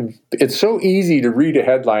it's so easy to read a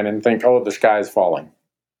headline and think, oh, the sky's falling.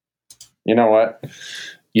 You know what?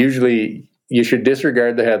 Usually you should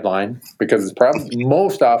disregard the headline because it's probably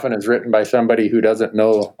most often it's written by somebody who doesn't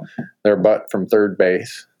know their butt from third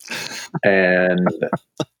base. And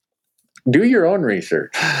do your own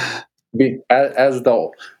research. As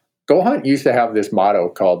though Go Hunt used to have this motto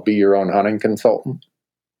called "Be your own hunting consultant,"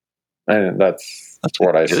 and that's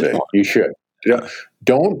what I say. You should.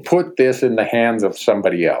 Don't put this in the hands of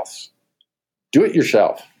somebody else. Do it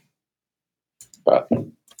yourself. But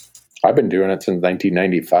I've been doing it since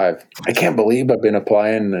 1995. I can't believe I've been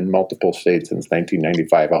applying in multiple states since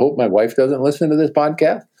 1995. I hope my wife doesn't listen to this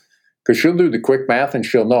podcast, because she'll do the quick math and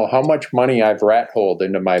she'll know how much money I've rat-holed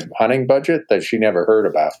into my hunting budget that she never heard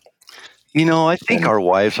about. I think our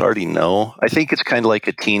wives already know. I think it's kind of like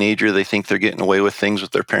a teenager. They think they're getting away with things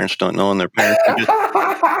that their parents don't know, and their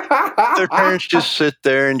parents just sit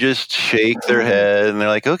there and just shake their head, and they're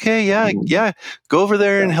like, okay, yeah, go over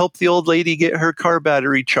there and help the old lady get her car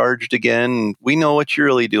battery charged again. We know what you're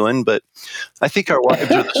really doing. But I think our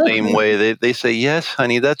wives are the same way. They say, yes,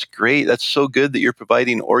 honey, that's great. That's so good that you're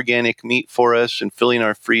providing organic meat for us and filling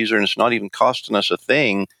our freezer, and it's not even costing us a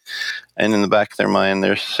thing. And in the back of their mind,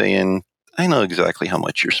 they're saying, I know exactly how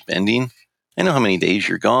much you're spending. I know how many days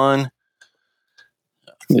you're gone.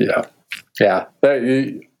 Yeah.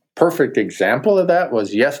 Perfect example of that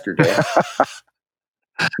was yesterday.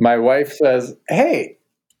 My wife says, hey,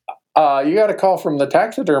 you got a call from the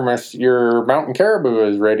taxidermist. Your mountain caribou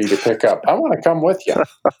is ready to pick up. I want to come with you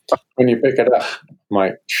when you pick it up. I'm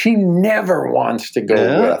like, she never wants to go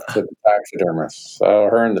with to the taxidermist. So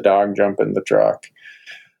her and the dog jump in the truck.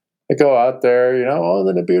 I go out there,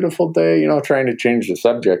 then a beautiful day, trying to change the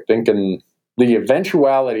subject, thinking the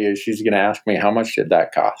eventuality is she's going to ask me, how much did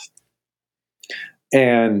that cost?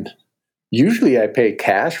 And usually I pay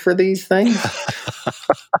cash for these things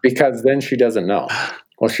because then she doesn't know.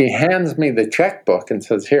 Well, she hands me the checkbook and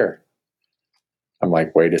says, here. I'm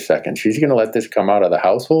like, wait a second. She's going to let this come out of the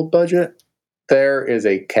household budget? There is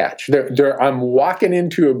a catch. I'm walking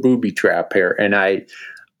into a booby trap here, and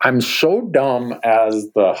I'm so dumb as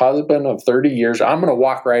the husband of 30 years. I'm going to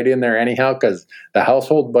walk right in there anyhow because the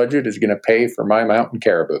household budget is going to pay for my mountain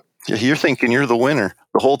caribou. You're thinking you're the winner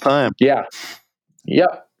the whole time. Yeah.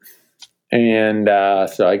 Yep. And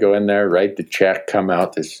so I go in there, write the check, come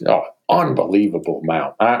out this unbelievable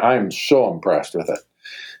amount. I'm so impressed with it.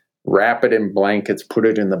 Wrap it in blankets, put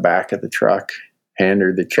it in the back of the truck, hand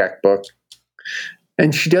her the checkbook.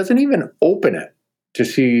 And she doesn't even open it to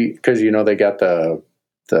see, because, they got the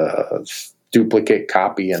duplicate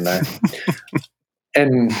copy in there.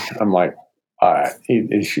 And I'm like,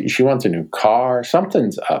 She wants a new car.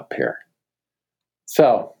 Something's up here.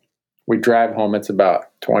 So we drive home. It's about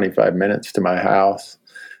 25 minutes to my house.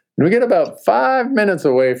 And we get about 5 minutes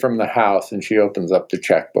away from the house, and she opens up the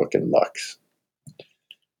checkbook and looks.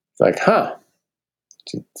 It's like, huh.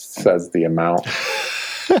 She says the amount.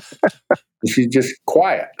 She's just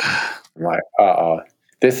quiet. I'm like,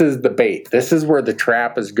 this is the bait. This is where the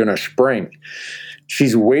trap is going to spring.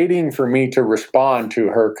 She's waiting for me to respond to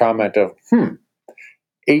her comment of,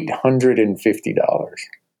 $850.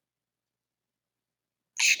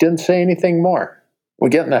 She didn't say anything more. We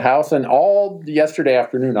get in the house, and all yesterday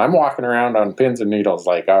afternoon, I'm walking around on pins and needles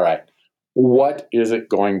like, all right, what is it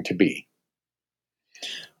going to be?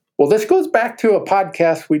 Well, this goes back to a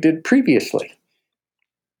podcast we did previously.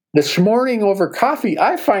 This morning over coffee,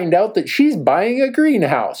 I find out that she's buying a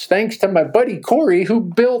greenhouse, thanks to my buddy Corey, who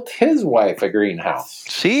built his wife a greenhouse.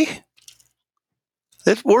 See?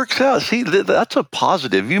 It works out. See, that's a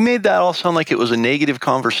positive. You made that all sound like it was a negative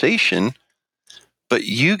conversation. But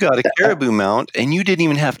you got a caribou mount, and you didn't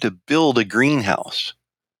even have to build a greenhouse.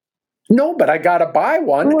 No, but I got to buy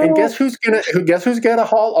one, and guess who's got to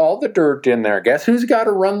haul all the dirt in there? Guess who's got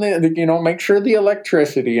to run make sure the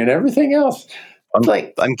electricity and everything else?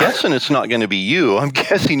 I'm guessing it's not going to be you. I'm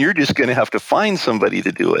guessing you're just going to have to find somebody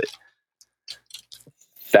to do it.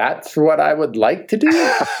 That's what I would like to do,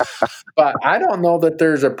 but I don't know that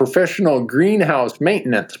there's a professional greenhouse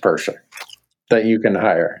maintenance person that you can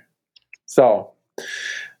hire. So.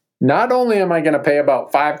 Not only am I going to pay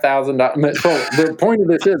about $5,000, so the point of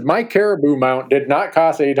this is my caribou mount did not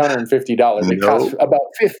cost $850. It cost about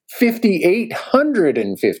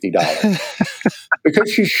 $5,850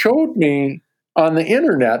 because she showed me on the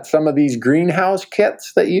internet some of these greenhouse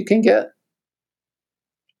kits that you can get.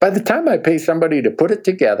 By the time I pay somebody to put it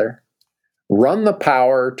together, run the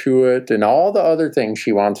power to it, and all the other things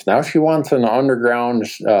she wants, now she wants an underground,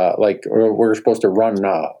 we're supposed to run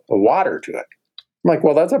water to it. I'm like,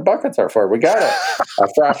 well, that's what buckets are for. We got a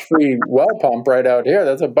frost-free well pump right out here.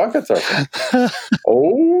 That's what buckets are for.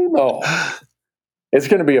 Oh, no. It's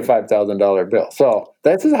going to be a $5,000 bill. So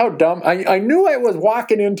this is how dumb. I knew I was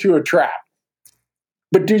walking into a trap.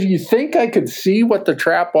 But did you think I could see what the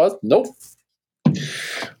trap was? Nope.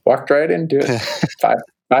 Walked right into it.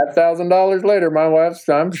 $5,000 later, my wife's,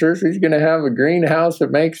 I'm sure she's going to have a greenhouse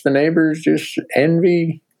that makes the neighbors just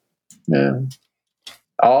envy. Yeah.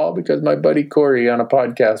 All because my buddy Corey on a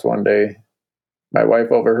podcast one day, my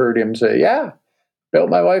wife overheard him say, yeah,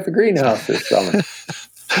 built my wife a greenhouse this summer.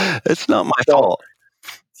 It's not my fault.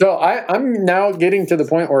 So I'm now getting to the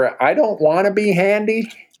point where I don't want to be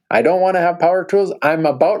handy. I don't want to have power tools. I'm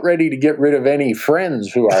about ready to get rid of any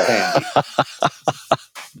friends who are handy.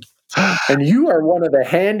 And you are one of the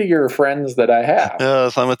handier friends that I have.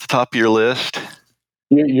 Yes, I'm at the top of your list.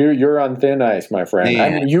 You're on thin ice, my friend. I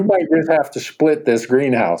mean, you might just have to split this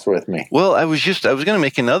greenhouse with me. Well, I was going to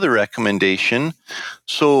make another recommendation.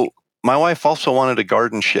 So my wife also wanted a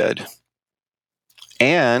garden shed,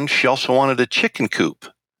 and she also wanted a chicken coop.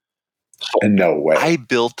 So no way. I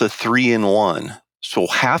built a 3-in-1. So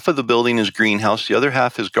half of the building is greenhouse, the other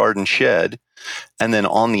half is garden shed, and then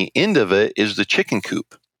on the end of it is the chicken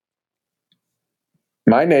coop.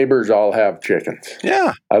 My neighbors all have chickens.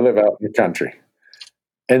 Yeah. I live out in the country.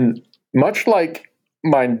 And much like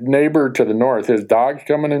my neighbor to the north, his dog's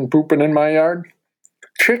coming and pooping in my yard,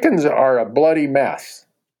 chickens are a bloody mess,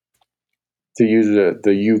 to use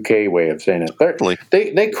the UK way of saying it.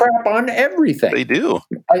 They crap on everything. They do.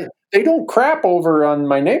 They don't crap over on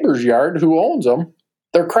my neighbor's yard who owns them.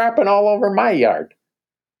 They're crapping all over my yard.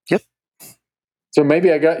 Yep. So maybe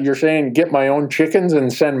you're saying get my own chickens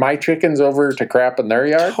and send my chickens over to crap in their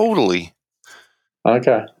yard? Totally.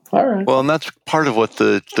 Okay. All right. Well, and that's part of what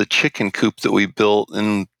the chicken coop that we built,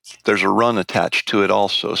 and there's a run attached to it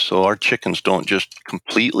also. So our chickens don't just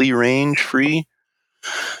completely range free.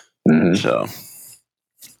 Mm-hmm. So,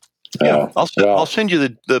 yeah, I'll send you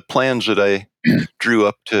the plans that I drew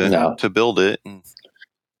up to build it. And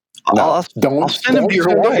I'll send them to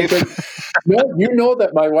your wife. No, you know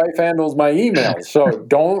that my wife handles my emails, so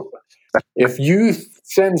don't. If you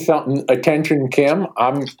send something, attention, Kim,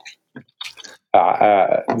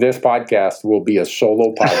 this podcast will be a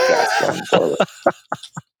solo podcast going forward.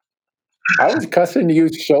 I was cussing you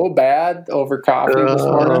so bad over coffee this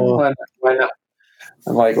morning when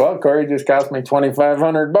I'm like, well, Corey just cost me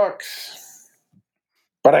 $2,500,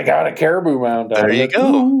 but I got a caribou mount. There you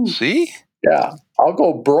go. Ooh. See? Yeah, I'll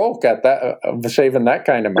go broke at that saving that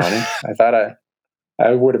kind of money. I thought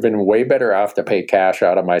I would have been way better off to pay cash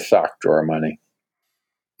out of my sock drawer money.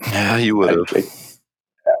 Yeah, you would have.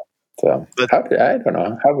 So I don't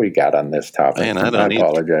know how we got on this topic. Man, I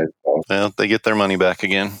apologize. folks. Well, they get their money back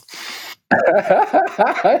again.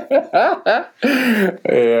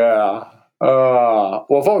 Yeah.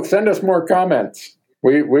 Well, folks, send us more comments.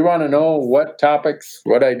 We want to know what topics,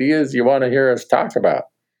 what ideas you want to hear us talk about.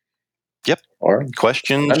 Yep. Or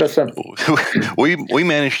questions. send us some. We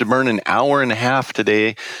managed to burn an hour and a half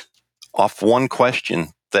today off one question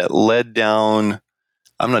that led down.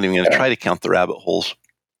 I'm not even going to try to count the rabbit holes.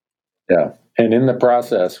 Yeah. And in the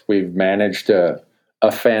process, we've managed to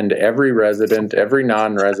offend every resident, every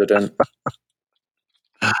non-resident.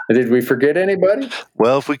 Did we forget anybody?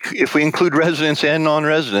 Well, if we include residents and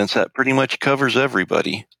non-residents, that pretty much covers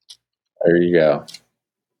everybody. There you go.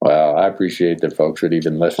 Well, I appreciate that folks would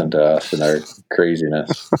even listen to us and our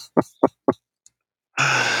craziness.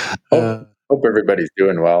 Hope everybody's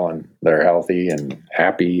doing well and they're healthy and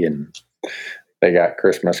happy and they got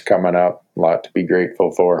Christmas coming up. A lot to be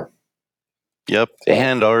grateful for. Yep,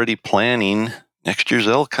 and already planning next year's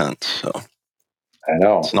elk hunt. So I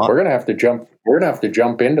know we're gonna have to jump. We're gonna have to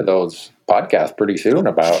jump into those podcasts pretty soon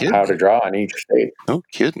about how to draw in each state. No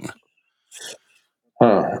kidding.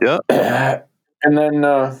 Huh. Yeah. And then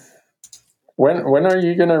when are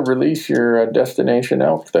you gonna release your Destination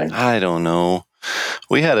Elk thing? I don't know.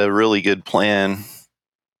 We had a really good plan.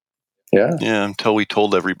 Yeah. Yeah, until we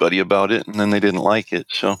told everybody about it, and then they didn't like it.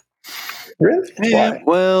 So. Really? Yeah. Why?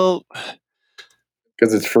 Well.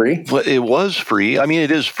 Because it's free? Well, it was free. I mean, it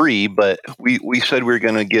is free, but we said we were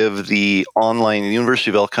going to give the University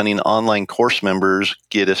of Elk Hunting online course members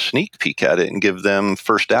get a sneak peek at it and give them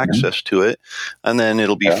first access to it. And then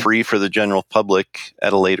it'll be free for the general public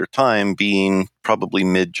at a later time, being probably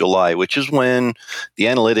mid-July, which is when the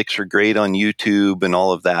analytics are great on YouTube and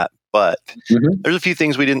all of that. But there's a few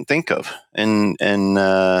things we didn't think of. And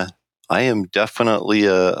I am definitely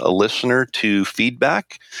a listener to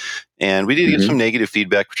feedback. And we did get some negative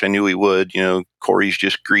feedback, which I knew we would. You know, Corey's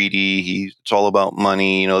just greedy. It's all about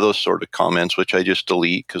money. You know, those sort of comments, which I just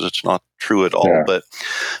delete because it's not true at all. Yeah. But,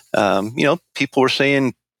 you know, people were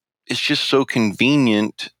saying it's just so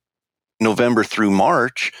convenient November through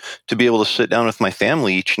March to be able to sit down with my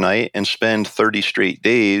family each night and spend 30 straight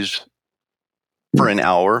days for an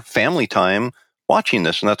hour, family time, watching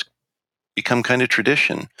this. And that's become kind of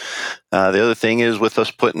tradition. The other thing is with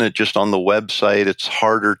us putting it just on the website, it's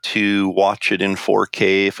harder to watch it in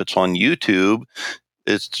 4K. If it's on YouTube,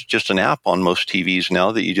 it's just an app on most TVs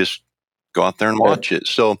now that you just go out there and watch it.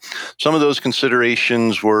 So some of those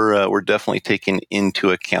considerations were definitely taken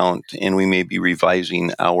into account, and we may be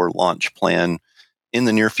revising our launch plan in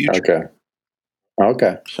the near future.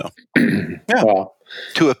 Okay. So yeah, well,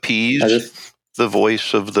 to appease the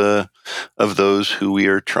voice of those who we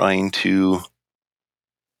are trying to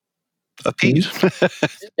appease.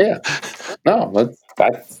 Yeah. No,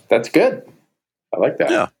 that's good. I like that.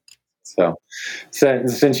 Yeah. So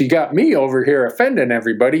since you got me over here offending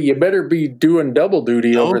everybody, you better be doing double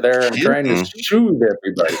duty over there and trying to soothe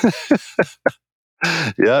everybody.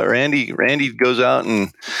 Yeah, Randy goes out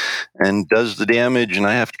and does the damage, and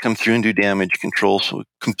I have to come through and do damage control. So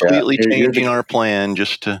completely changing our plan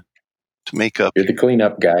just to make up. You're the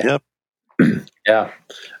cleanup guy. Yep. Yeah.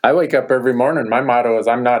 I wake up every morning. My motto is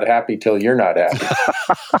I'm not happy till you're not happy.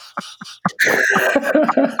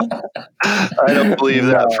 I don't believe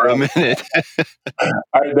that for a minute.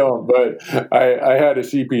 I don't, but I had a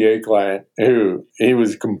CPA client who he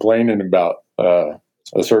was complaining about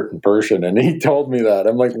a certain person, and he told me that.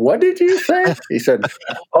 I'm like, what did you say? He said,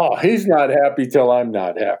 oh, he's not happy till I'm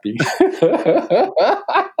not happy.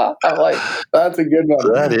 I'm like, that's a good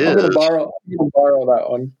one. That is. I'm going to borrow that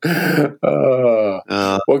one.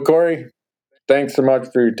 Well, Corey, thanks so much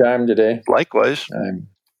for your time today. Likewise.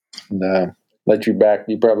 Let you back.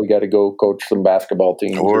 You probably got to go coach some basketball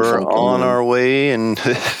teams. We're on our way, and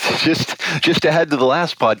just to add to the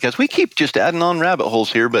last podcast, we keep just adding on rabbit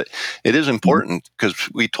holes here, but it is important because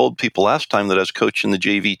we told people last time that I was coaching the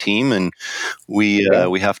JV team, and we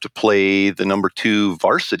have to play the number 2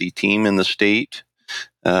 varsity team in the state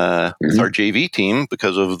with our JV team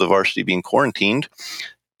because of the varsity being quarantined,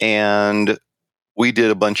 and we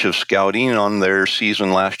did a bunch of scouting on their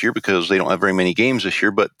season last year because they don't have very many games this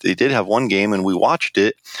year, but they did have one game, and we watched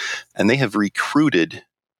it, and they have recruited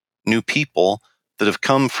new people that have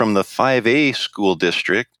come from the 5A school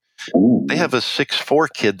district. Ooh. They have a 6'4"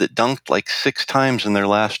 kid that dunked like 6 times in their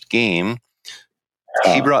last game.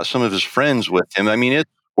 He brought some of his friends with him. I mean,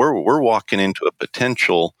 we're walking into a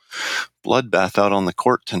potential bloodbath out on the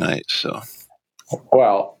court tonight. So,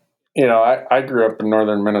 well, you know, I grew up in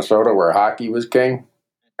northern Minnesota where hockey was king,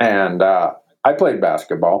 and I played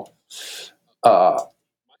basketball.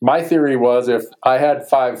 My theory was if I had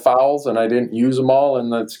 5 fouls and I didn't use them all in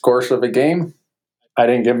the course of a game, I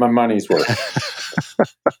didn't get my money's worth.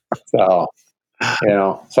 So,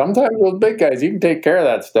 sometimes those big guys, you can take care of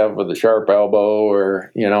that stuff with a sharp elbow,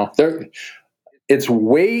 or it's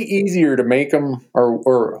way easier to make them,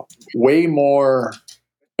 or way more.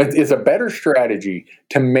 It's a better strategy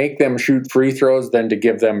to make them shoot free throws than to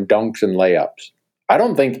give them dunks and layups. I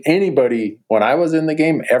don't think anybody, when I was in the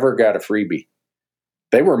game, ever got a freebie.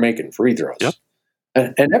 They were making free throws. Yep.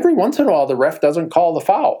 And every once in a while, the ref doesn't call the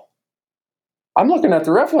foul. I'm looking at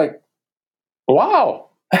the ref like, wow,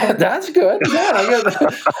 that's good. Yeah,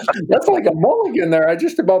 that's like a mulligan there. I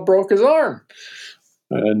just about broke his arm.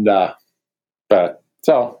 And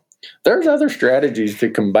so there's other strategies to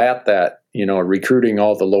combat that. Recruiting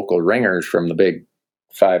all the local ringers from the big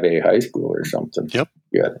 5A high school or something. Yep.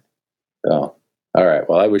 Good. So, all right.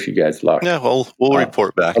 Well, I wish you guys luck. Yeah, we'll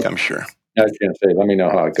report back, I'm sure. I was going to say, let me know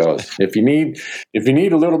how it goes. If you need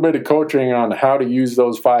a little bit of coaching on how to use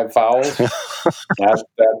those 5 fouls,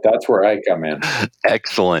 that's where I come in.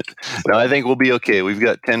 Excellent. No, I think we'll be okay. We've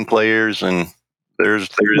got 10 players, and there's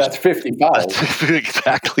that's 50 fouls. That's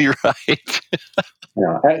exactly right.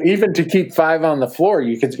 Yeah, even to keep 5 on the floor,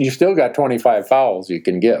 you still got 25 fouls you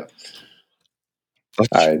can give.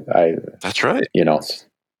 That's right.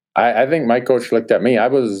 I think my coach looked at me. I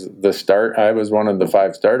was one of the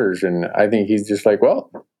 5 starters, and I think he's just like, well,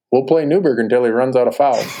 we'll play Newburgh until he runs out of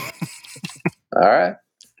fouls. All right.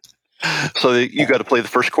 So you got to play the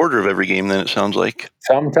first quarter of every game, then, it sounds like.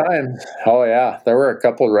 Sometimes. Oh, yeah. There were a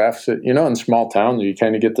couple of refs that, in small towns, you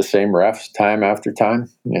kind of get the same refs time after time.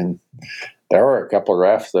 And there were a couple of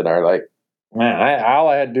refs that are like, man, all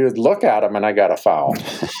I had to do is look at them and I got a foul.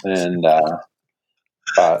 And,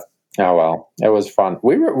 but, oh, well, it was fun.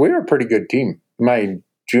 We were a pretty good team. My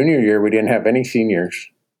junior year, we didn't have any seniors.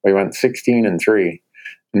 We went 16-3.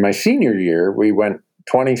 In my senior year, we went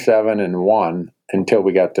 27-1 until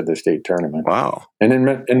we got to the state tournament. Wow. And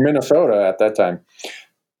in Minnesota at that time,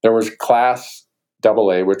 there was Class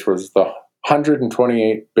AA, which was the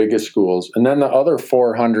 128 biggest schools, and then the other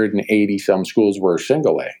 480 some schools were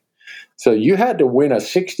single A. So you had to win a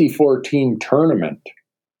 64-team tournament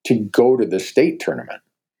to go to the state tournament.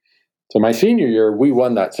 So my senior year, we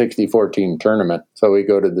won that 64-team tournament. So we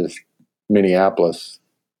go to this Minneapolis.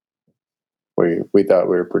 We thought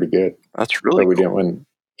we were pretty good. That's really cool.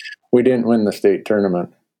 We didn't win the state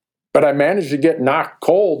tournament, but I managed to get knocked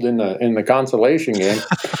cold in the consolation game.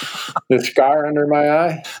 The scar under my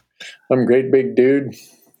eye. Some great big dude.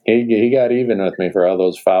 He got even with me for all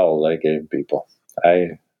those fouls I gave people.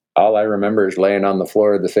 All I remember is laying on the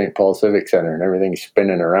floor of the St. Paul Civic Center and everything's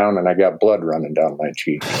spinning around and I got blood running down my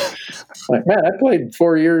cheek. Like, man, I played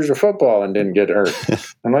 4 years of football and didn't get hurt.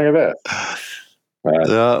 And look at that.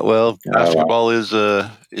 Basketball is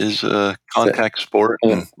a contact sport,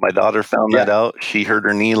 and my daughter found that out. She hurt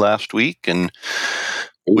her knee last week, and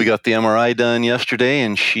we got the MRI done yesterday,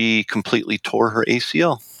 and she completely tore her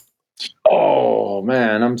ACL. Oh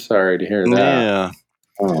man, I'm sorry to hear that. Yeah.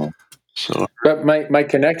 Oh. So, but my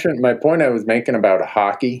point I was making about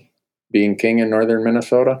hockey being king in northern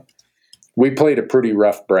Minnesota, we played a pretty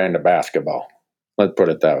rough brand of basketball. Let's put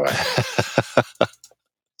it that way.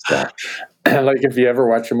 Yeah. Like if you ever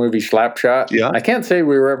watch the movie Slapshot, I can't say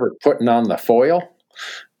we were ever putting on the foil,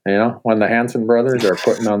 when the Hanson brothers are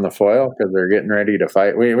putting on the foil because they're getting ready to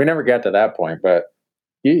fight. We never got to that point, but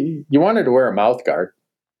you wanted to wear a mouth guard.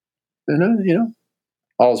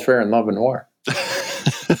 All's fair in love and war.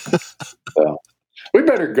 So we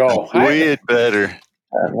better go. We'd better.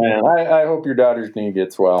 Man, I hope your daughter's knee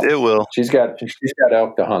gets well. It will. She's got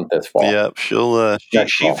elk to hunt this fall. Yep,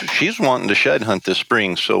 she's wanting to shed hunt this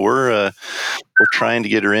spring, so we're trying to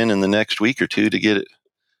get her in the next week or two to get it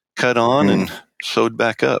cut on and sewed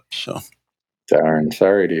back up. So darn,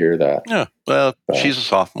 sorry to hear that. Yeah, well, she's a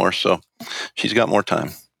sophomore, so she's got more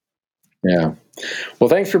time. Yeah. Well,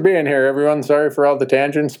 thanks for being here, everyone. Sorry for all the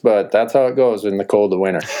tangents, but that's how it goes in the cold of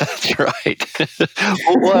winter. That's right.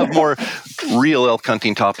 We'll have more real elk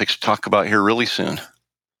hunting topics to talk about here really soon.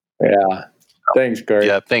 Yeah. Thanks, Corey.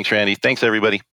 Yeah. Thanks, Randy. Thanks, everybody.